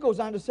 And then he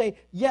goes on to say,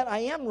 yet I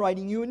am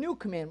writing you a new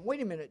commandment.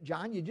 Wait a minute,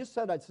 John, you just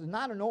said that. It's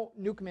not a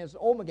new commandment, it's an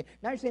old commandment.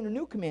 Now you're saying a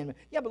new commandment.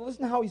 Yeah, but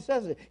listen to how he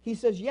says it. He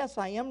says, yes,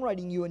 I am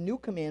writing you a new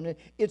commandment.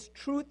 Its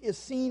truth is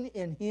seen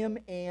in him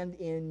and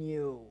in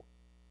you.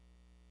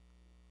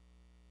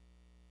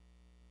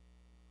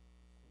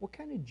 What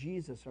kind of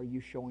Jesus are you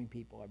showing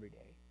people every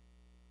day?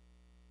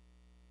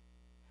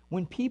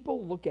 When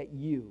people look at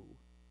you,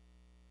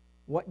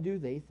 what do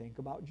they think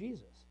about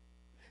Jesus?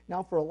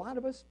 Now, for a lot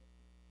of us,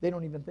 they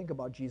don't even think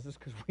about Jesus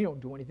because we don't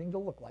do anything to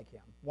look like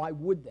him. Why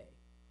would they?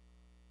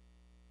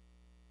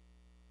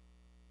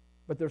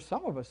 But there's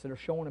some of us that are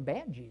showing a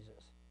bad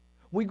Jesus.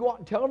 We go out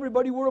and tell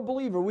everybody we're a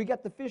believer. We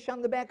got the fish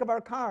on the back of our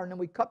car, and then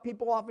we cut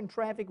people off in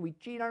traffic, we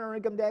cheat on our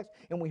income tax,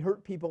 and we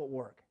hurt people at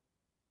work.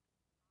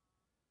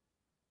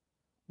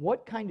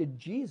 What kind of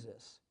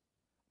Jesus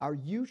are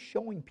you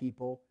showing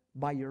people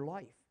by your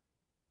life?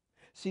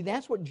 See,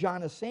 that's what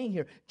John is saying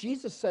here.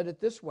 Jesus said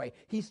it this way.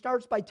 He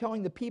starts by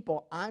telling the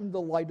people, I'm the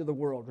light of the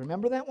world.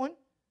 Remember that one?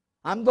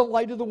 I'm the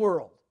light of the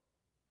world.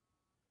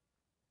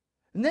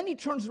 And then he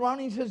turns around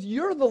and he says,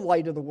 you're the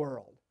light of the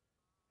world.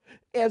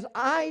 As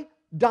I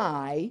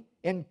die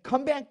and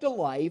come back to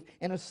life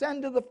and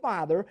ascend to the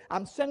Father,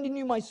 I'm sending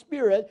you my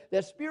Spirit.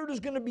 That Spirit is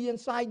going to be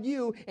inside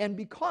you. And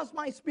because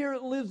my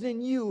Spirit lives in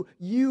you,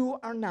 you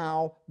are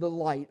now the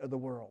light of the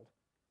world.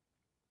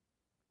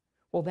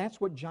 Well,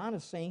 that's what John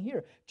is saying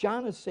here.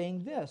 John is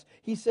saying this.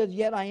 He says,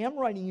 yet I am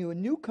writing you a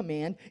new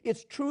command.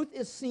 Its truth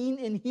is seen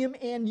in him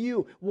and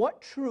you.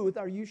 What truth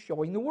are you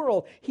showing the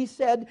world? He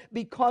said,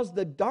 because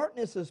the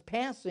darkness is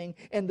passing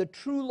and the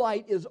true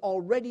light is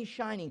already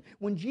shining.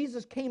 When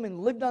Jesus came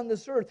and lived on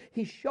this earth,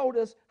 he showed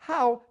us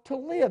how to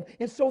live.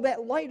 And so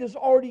that light is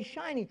already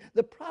shining.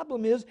 The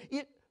problem is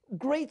it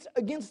grates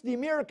against the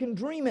American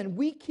dream, and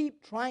we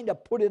keep trying to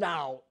put it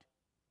out.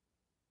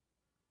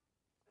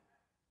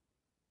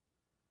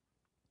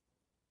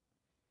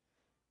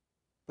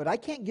 But I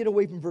can't get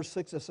away from verse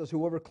 6 that says,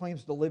 whoever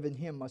claims to live in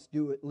him must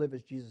live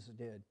as Jesus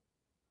did.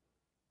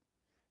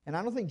 And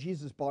I don't think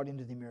Jesus bought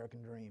into the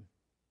American dream.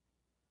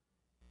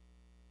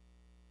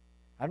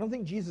 I don't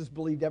think Jesus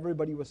believed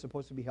everybody was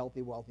supposed to be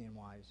healthy, wealthy, and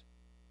wise.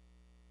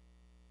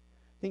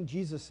 I think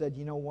Jesus said,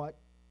 you know what?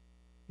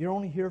 You're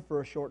only here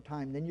for a short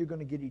time. Then you're going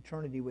to get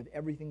eternity with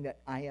everything that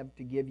I have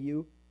to give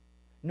you.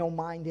 No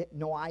mind,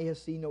 no eye has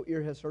seen, no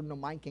ear has heard, no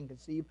mind can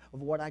conceive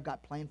of what I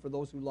got planned for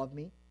those who love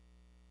me.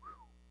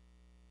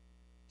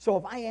 So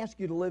if I ask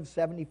you to live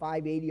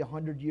 75, 80,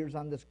 100 years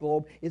on this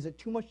globe, is it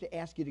too much to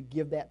ask you to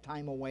give that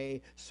time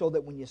away so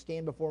that when you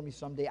stand before me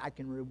someday, I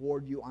can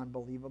reward you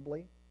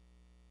unbelievably?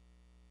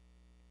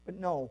 But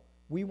no,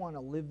 We want to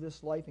live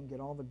this life and get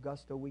all the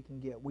gusto we can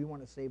get. We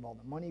want to save all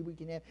the money we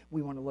can have.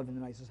 We want to live in the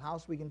nicest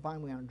house we can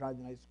find. We want to drive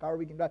the nicest car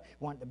we can drive.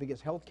 We want the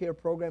biggest health care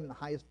program and the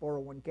highest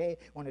 401k. We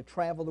want to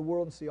travel the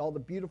world and see all the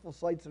beautiful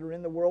sights that are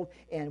in the world.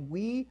 And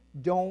we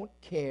don't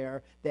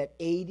care that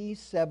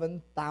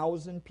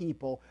 87,000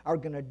 people are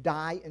going to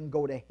die and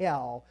go to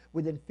hell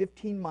within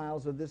 15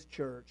 miles of this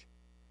church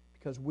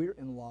because we're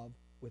in love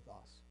with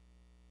us.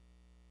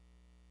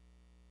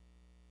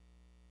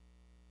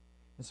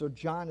 And so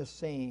John is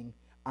saying,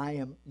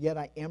 Yet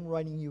I am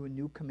writing you a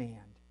new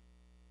command.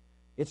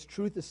 Its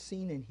truth is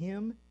seen in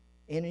him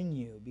and in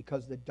you,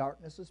 because the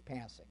darkness is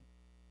passing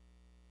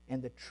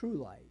and the true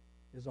light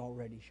is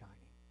already shining.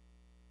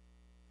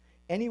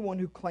 Anyone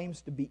who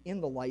claims to be in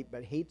the light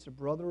but hates a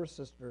brother or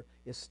sister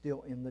is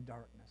still in the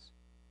darkness.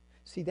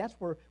 See, that's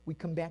where we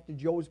come back to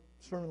Joe's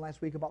sermon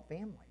last week about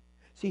family.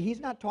 See, he's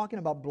not talking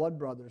about blood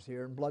brothers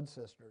here and blood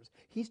sisters.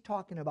 He's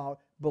talking about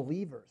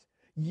believers.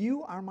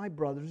 You are my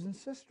brothers and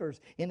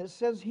sisters. And it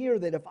says here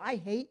that if I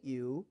hate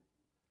you,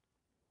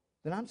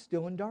 then I'm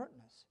still in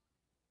darkness.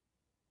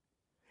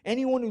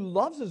 Anyone who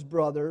loves his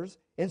brothers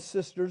and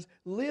sisters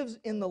lives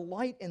in the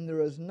light, and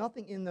there is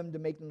nothing in them to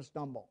make them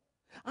stumble.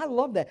 I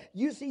love that.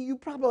 You see, you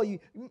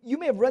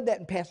may have read that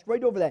and passed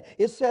right over that.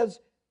 It says,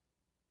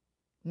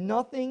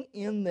 nothing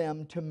in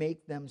them to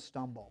make them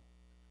stumble.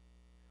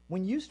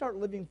 When you start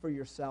living for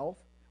yourself,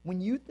 when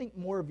you think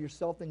more of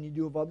yourself than you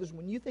do of others,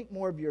 when you think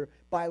more of your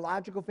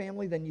biological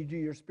family than you do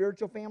your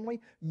spiritual family,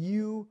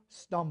 you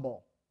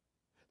stumble.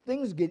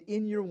 Things get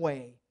in your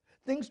way.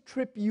 Things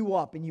trip you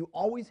up, and you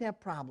always have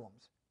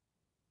problems.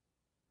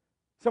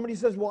 Somebody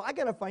says, well, I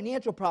got a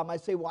financial problem. I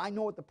say, well, I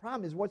know what the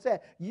problem is. What's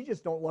that? You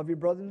just don't love your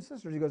brothers and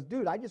sisters. He goes,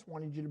 dude, I just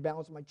wanted you to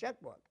balance my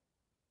checkbook.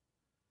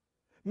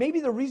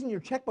 Maybe the reason your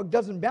checkbook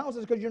doesn't balance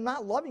is because you're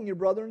not loving your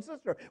brother and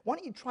sister. Why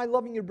don't you try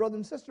loving your brother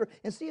and sister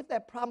and see if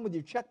that problem with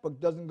your checkbook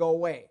doesn't go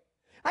away?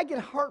 I get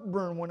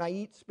heartburn when I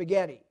eat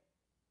spaghetti.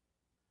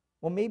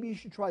 Well, maybe you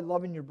should try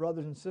loving your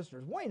brothers and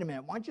sisters. Wait a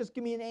minute, why don't you just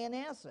give me an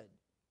antacid?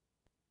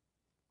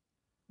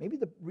 Maybe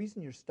the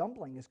reason you're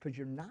stumbling is because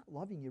you're not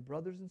loving your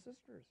brothers and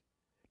sisters.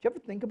 Do you ever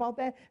think about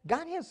that?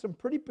 God has some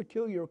pretty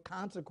peculiar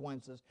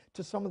consequences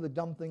to some of the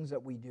dumb things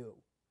that we do.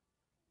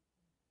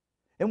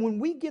 And when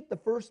we get the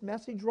first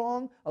message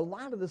wrong, a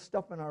lot of the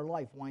stuff in our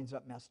life winds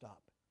up messed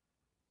up.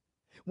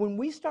 When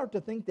we start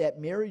to think that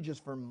marriage is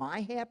for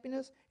my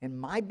happiness and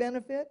my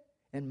benefit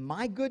and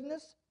my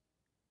goodness,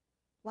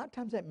 a lot of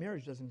times that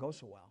marriage doesn't go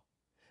so well.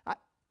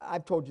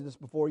 I've told you this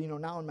before,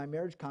 now in my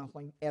marriage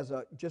counseling,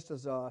 just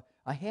as a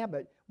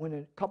habit, when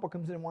a couple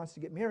comes in and wants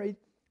to get married,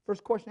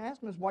 first question I ask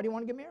them is, why do you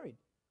want to get married?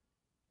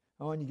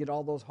 Oh, and you get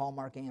all those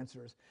Hallmark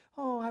answers.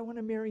 Oh, I want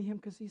to marry him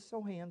because he's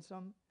so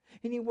handsome.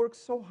 And he works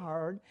so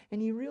hard,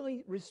 and he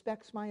really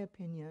respects my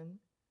opinion.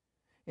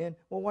 And,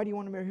 well, why do you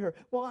want to marry her?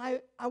 Well,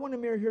 I want to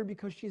marry her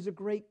because she's a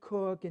great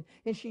cook,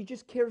 and she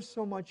just cares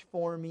so much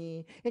for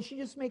me, and she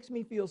just makes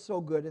me feel so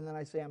good. And then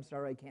I say, I'm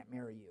sorry, I can't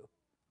marry you.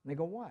 And they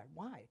go, why?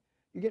 Why?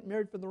 You're getting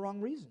married for the wrong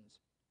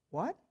reasons.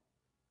 What?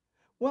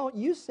 Well,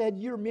 you said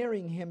you're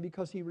marrying him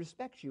because he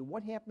respects you.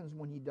 What happens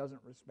when he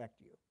doesn't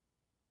respect you?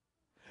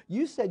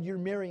 You said you're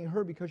marrying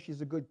her because she's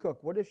a good cook.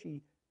 What if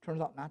she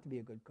turns out not to be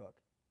a good cook?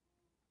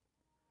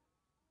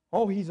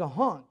 Oh, he's a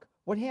hunk.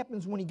 What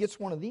happens when he gets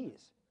one of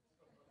these?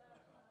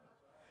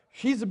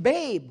 She's a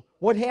babe.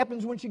 What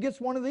happens when she gets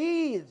one of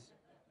these?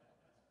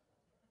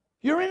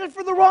 You're in it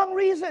for the wrong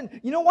reason.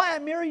 You know why I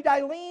married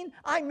Eileen?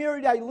 I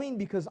married Eileen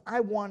because I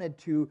wanted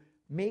to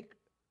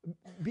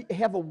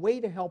have a way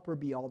to help her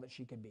be all that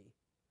she could be.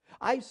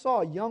 I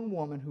saw a young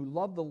woman who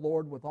loved the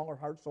Lord with all her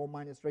heart, soul,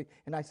 mind, and strength,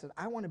 and I said,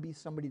 I want to be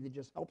somebody that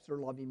just helps her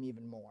love him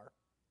even more.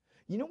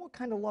 You know what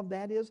kind of love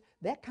that is?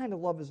 That kind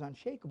of love is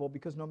unshakable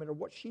because no matter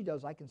what she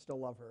does, I can still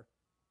love her.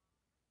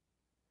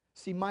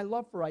 See, my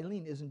love for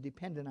Eileen isn't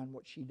dependent on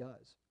what she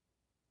does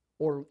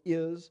or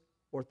is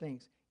or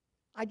thinks.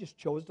 I just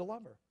chose to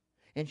love her.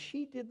 And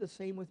she did the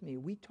same with me.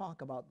 We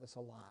talk about this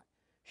a lot.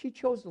 She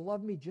chose to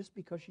love me just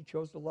because she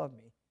chose to love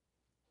me.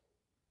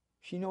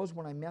 She knows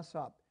when I mess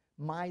up,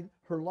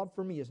 her love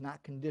for me is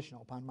not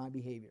conditional upon my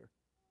behavior.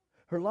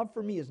 Her love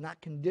for me is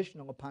not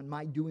conditional upon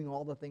my doing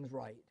all the things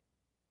right.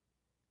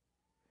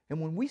 And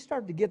when we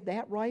start to get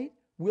that right,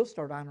 we'll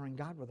start honoring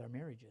God with our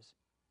marriages.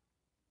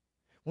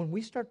 When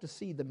we start to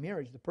see the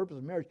marriage, the purpose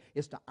of marriage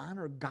is to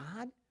honor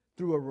God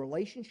through a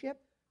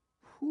relationship,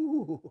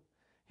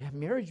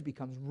 marriage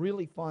becomes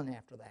really fun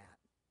after that.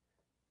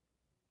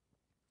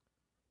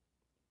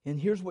 And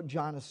here's what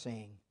John is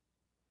saying.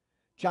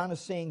 John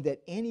is saying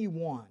that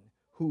anyone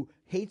who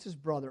hates his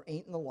brother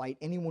ain't in the light.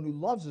 Anyone who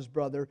loves his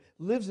brother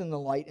lives in the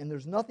light, and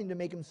there's nothing to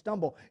make him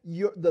stumble.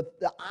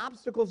 The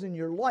obstacles in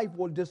your life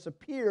will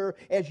disappear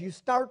as you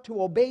start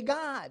to obey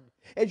God.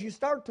 As you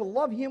start to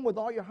love him with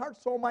all your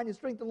heart, soul, mind, and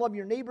strength, and love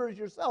your neighbor as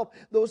yourself,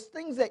 those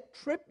things that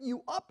trip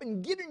you up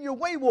and get in your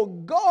way will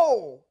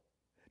go.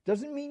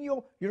 Doesn't mean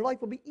your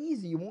life will be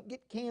easy. You won't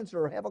get cancer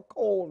or have a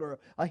cold or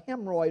a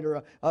hemorrhoid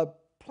or a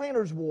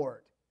plantar's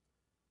wart.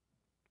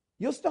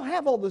 You'll still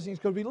have all those things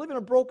because we live in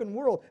a broken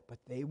world, but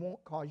they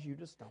won't cause you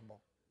to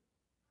stumble.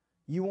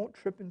 You won't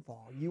trip and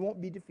fall. You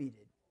won't be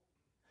defeated.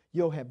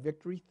 You'll have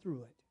victory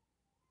through it.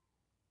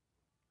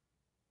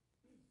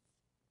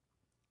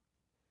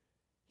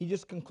 He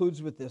just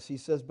concludes with this. He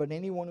says, but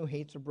anyone who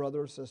hates a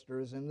brother or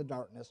sister is in the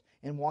darkness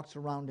and walks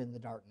around in the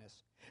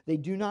darkness. They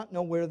do not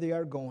know where they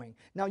are going.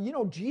 Now, you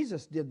know,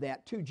 Jesus did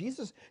that too.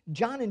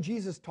 John and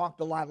Jesus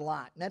talked a lot,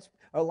 and that's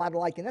a lot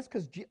alike, and that's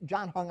because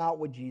John hung out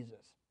with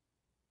Jesus.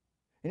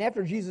 And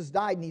after Jesus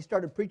died and he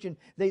started preaching,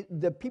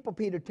 the people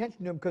paid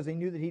attention to him because they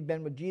knew that he'd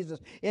been with Jesus.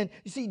 And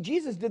you see,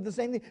 Jesus did the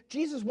same thing.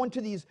 Jesus went to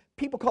these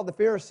people called the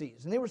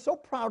Pharisees, and they were so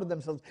proud of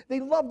themselves.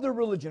 They loved their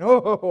religion.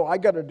 Oh, I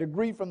got a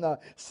degree from the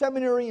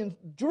seminary in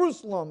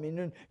Jerusalem, and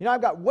you know,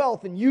 I've got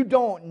wealth and you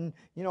don't, and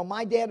you know,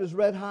 my dad is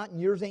red hot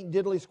and yours ain't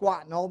diddly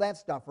squat and all that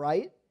stuff,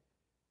 right?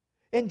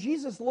 And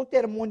Jesus looked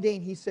at him one day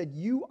and he said,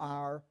 you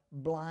are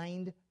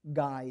blind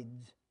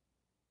guides.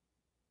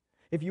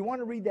 If you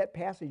want to read that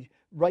passage,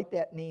 write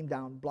that name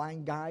down,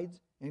 Blind Guides,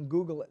 and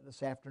Google it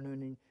this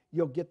afternoon, and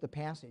you'll get the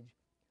passage.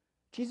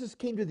 Jesus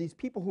came to these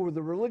people who were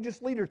the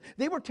religious leaders.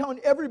 They were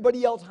telling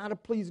everybody else how to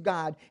please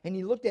God, and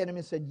he looked at them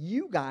and said,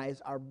 you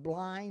guys are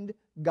blind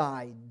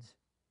guides.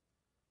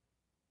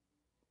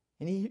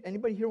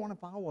 Anybody here want to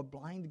follow a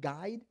blind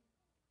guide?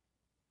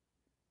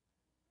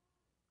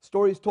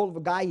 Story is told of a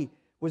guy, he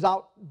was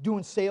out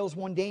doing sales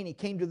one day, and he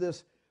came to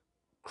this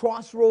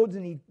crossroads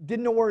and he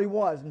didn't know where he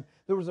was, and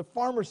there was a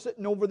farmer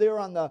sitting over there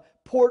on the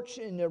porch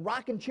in a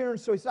rocking chair, and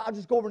so he said, I'll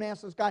just go over and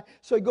ask this guy.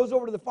 So he goes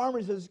over to the farmer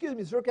and he says, excuse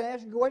me, sir, can I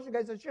ask you a question? The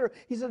guy said, sure.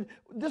 He said,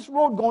 this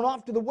road going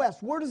off to the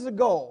west, where does it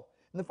go?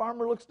 And the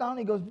farmer looks down and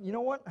he goes, you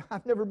know what,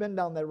 I've never been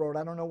down that road,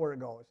 I don't know where it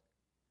goes.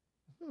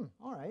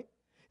 All right.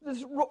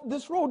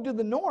 This road to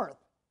the north,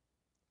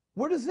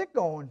 where does it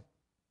go?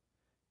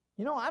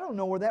 You know, I don't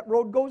know where that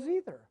road goes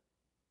either.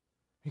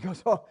 He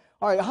goes, oh,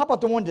 all right, how about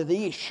the one to the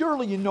east?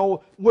 Surely you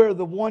know where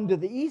the one to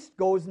the east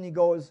goes. And he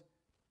goes,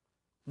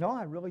 no,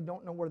 I really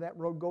don't know where that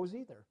road goes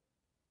either.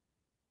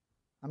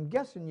 I'm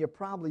guessing you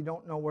probably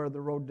don't know where the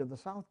road to the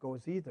south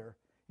goes either.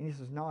 And he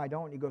says, no, I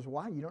don't. And he goes,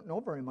 why? You don't know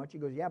very much. He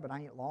goes, yeah, but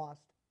I ain't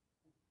lost.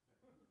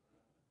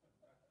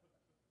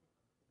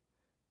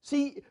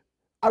 See,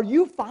 are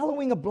you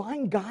following a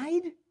blind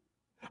guide?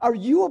 Are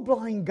you a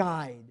blind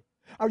guide?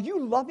 Are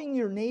you loving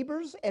your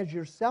neighbors as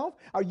yourself?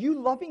 Are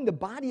you loving the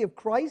body of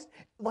Christ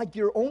like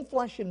your own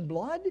flesh and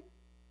blood?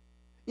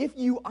 If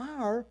you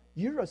are,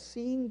 you're a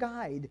seeing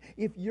guide.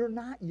 If you're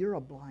not, you're a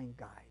blind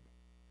guide.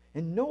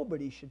 And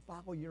nobody should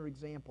follow your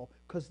example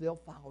because they'll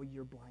follow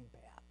your blind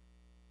path.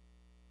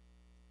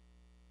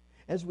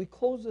 As we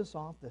close this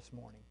off this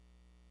morning,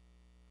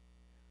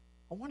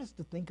 I want us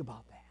to think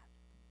about that.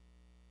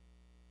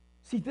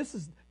 See, this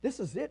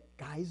is it,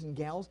 guys and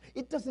gals.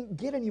 It doesn't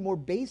get any more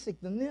basic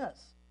than this.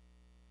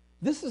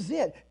 This is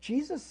it.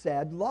 Jesus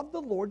said, love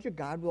the Lord your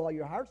God with all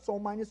your heart, soul,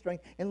 mind, and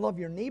strength, and love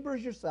your neighbor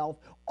as yourself.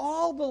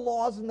 All the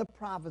laws and the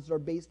prophets are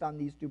based on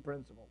these two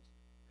principles.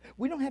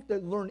 We don't have to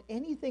learn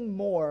anything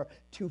more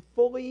to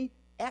fully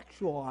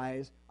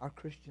actualize our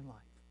Christian life.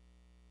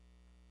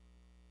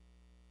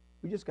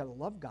 We just got to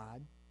love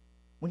God.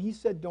 When he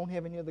said, don't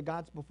have any other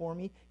gods before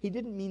me, he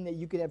didn't mean that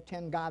you could have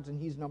 10 gods and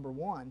he's number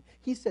one.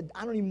 He said,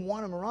 I don't even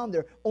want him around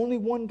there. Only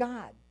one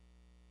God.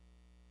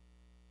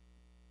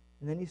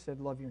 And then he said,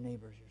 love your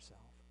neighbor as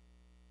yourself.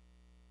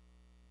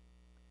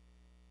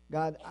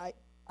 God,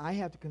 I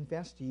have to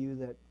confess to you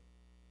that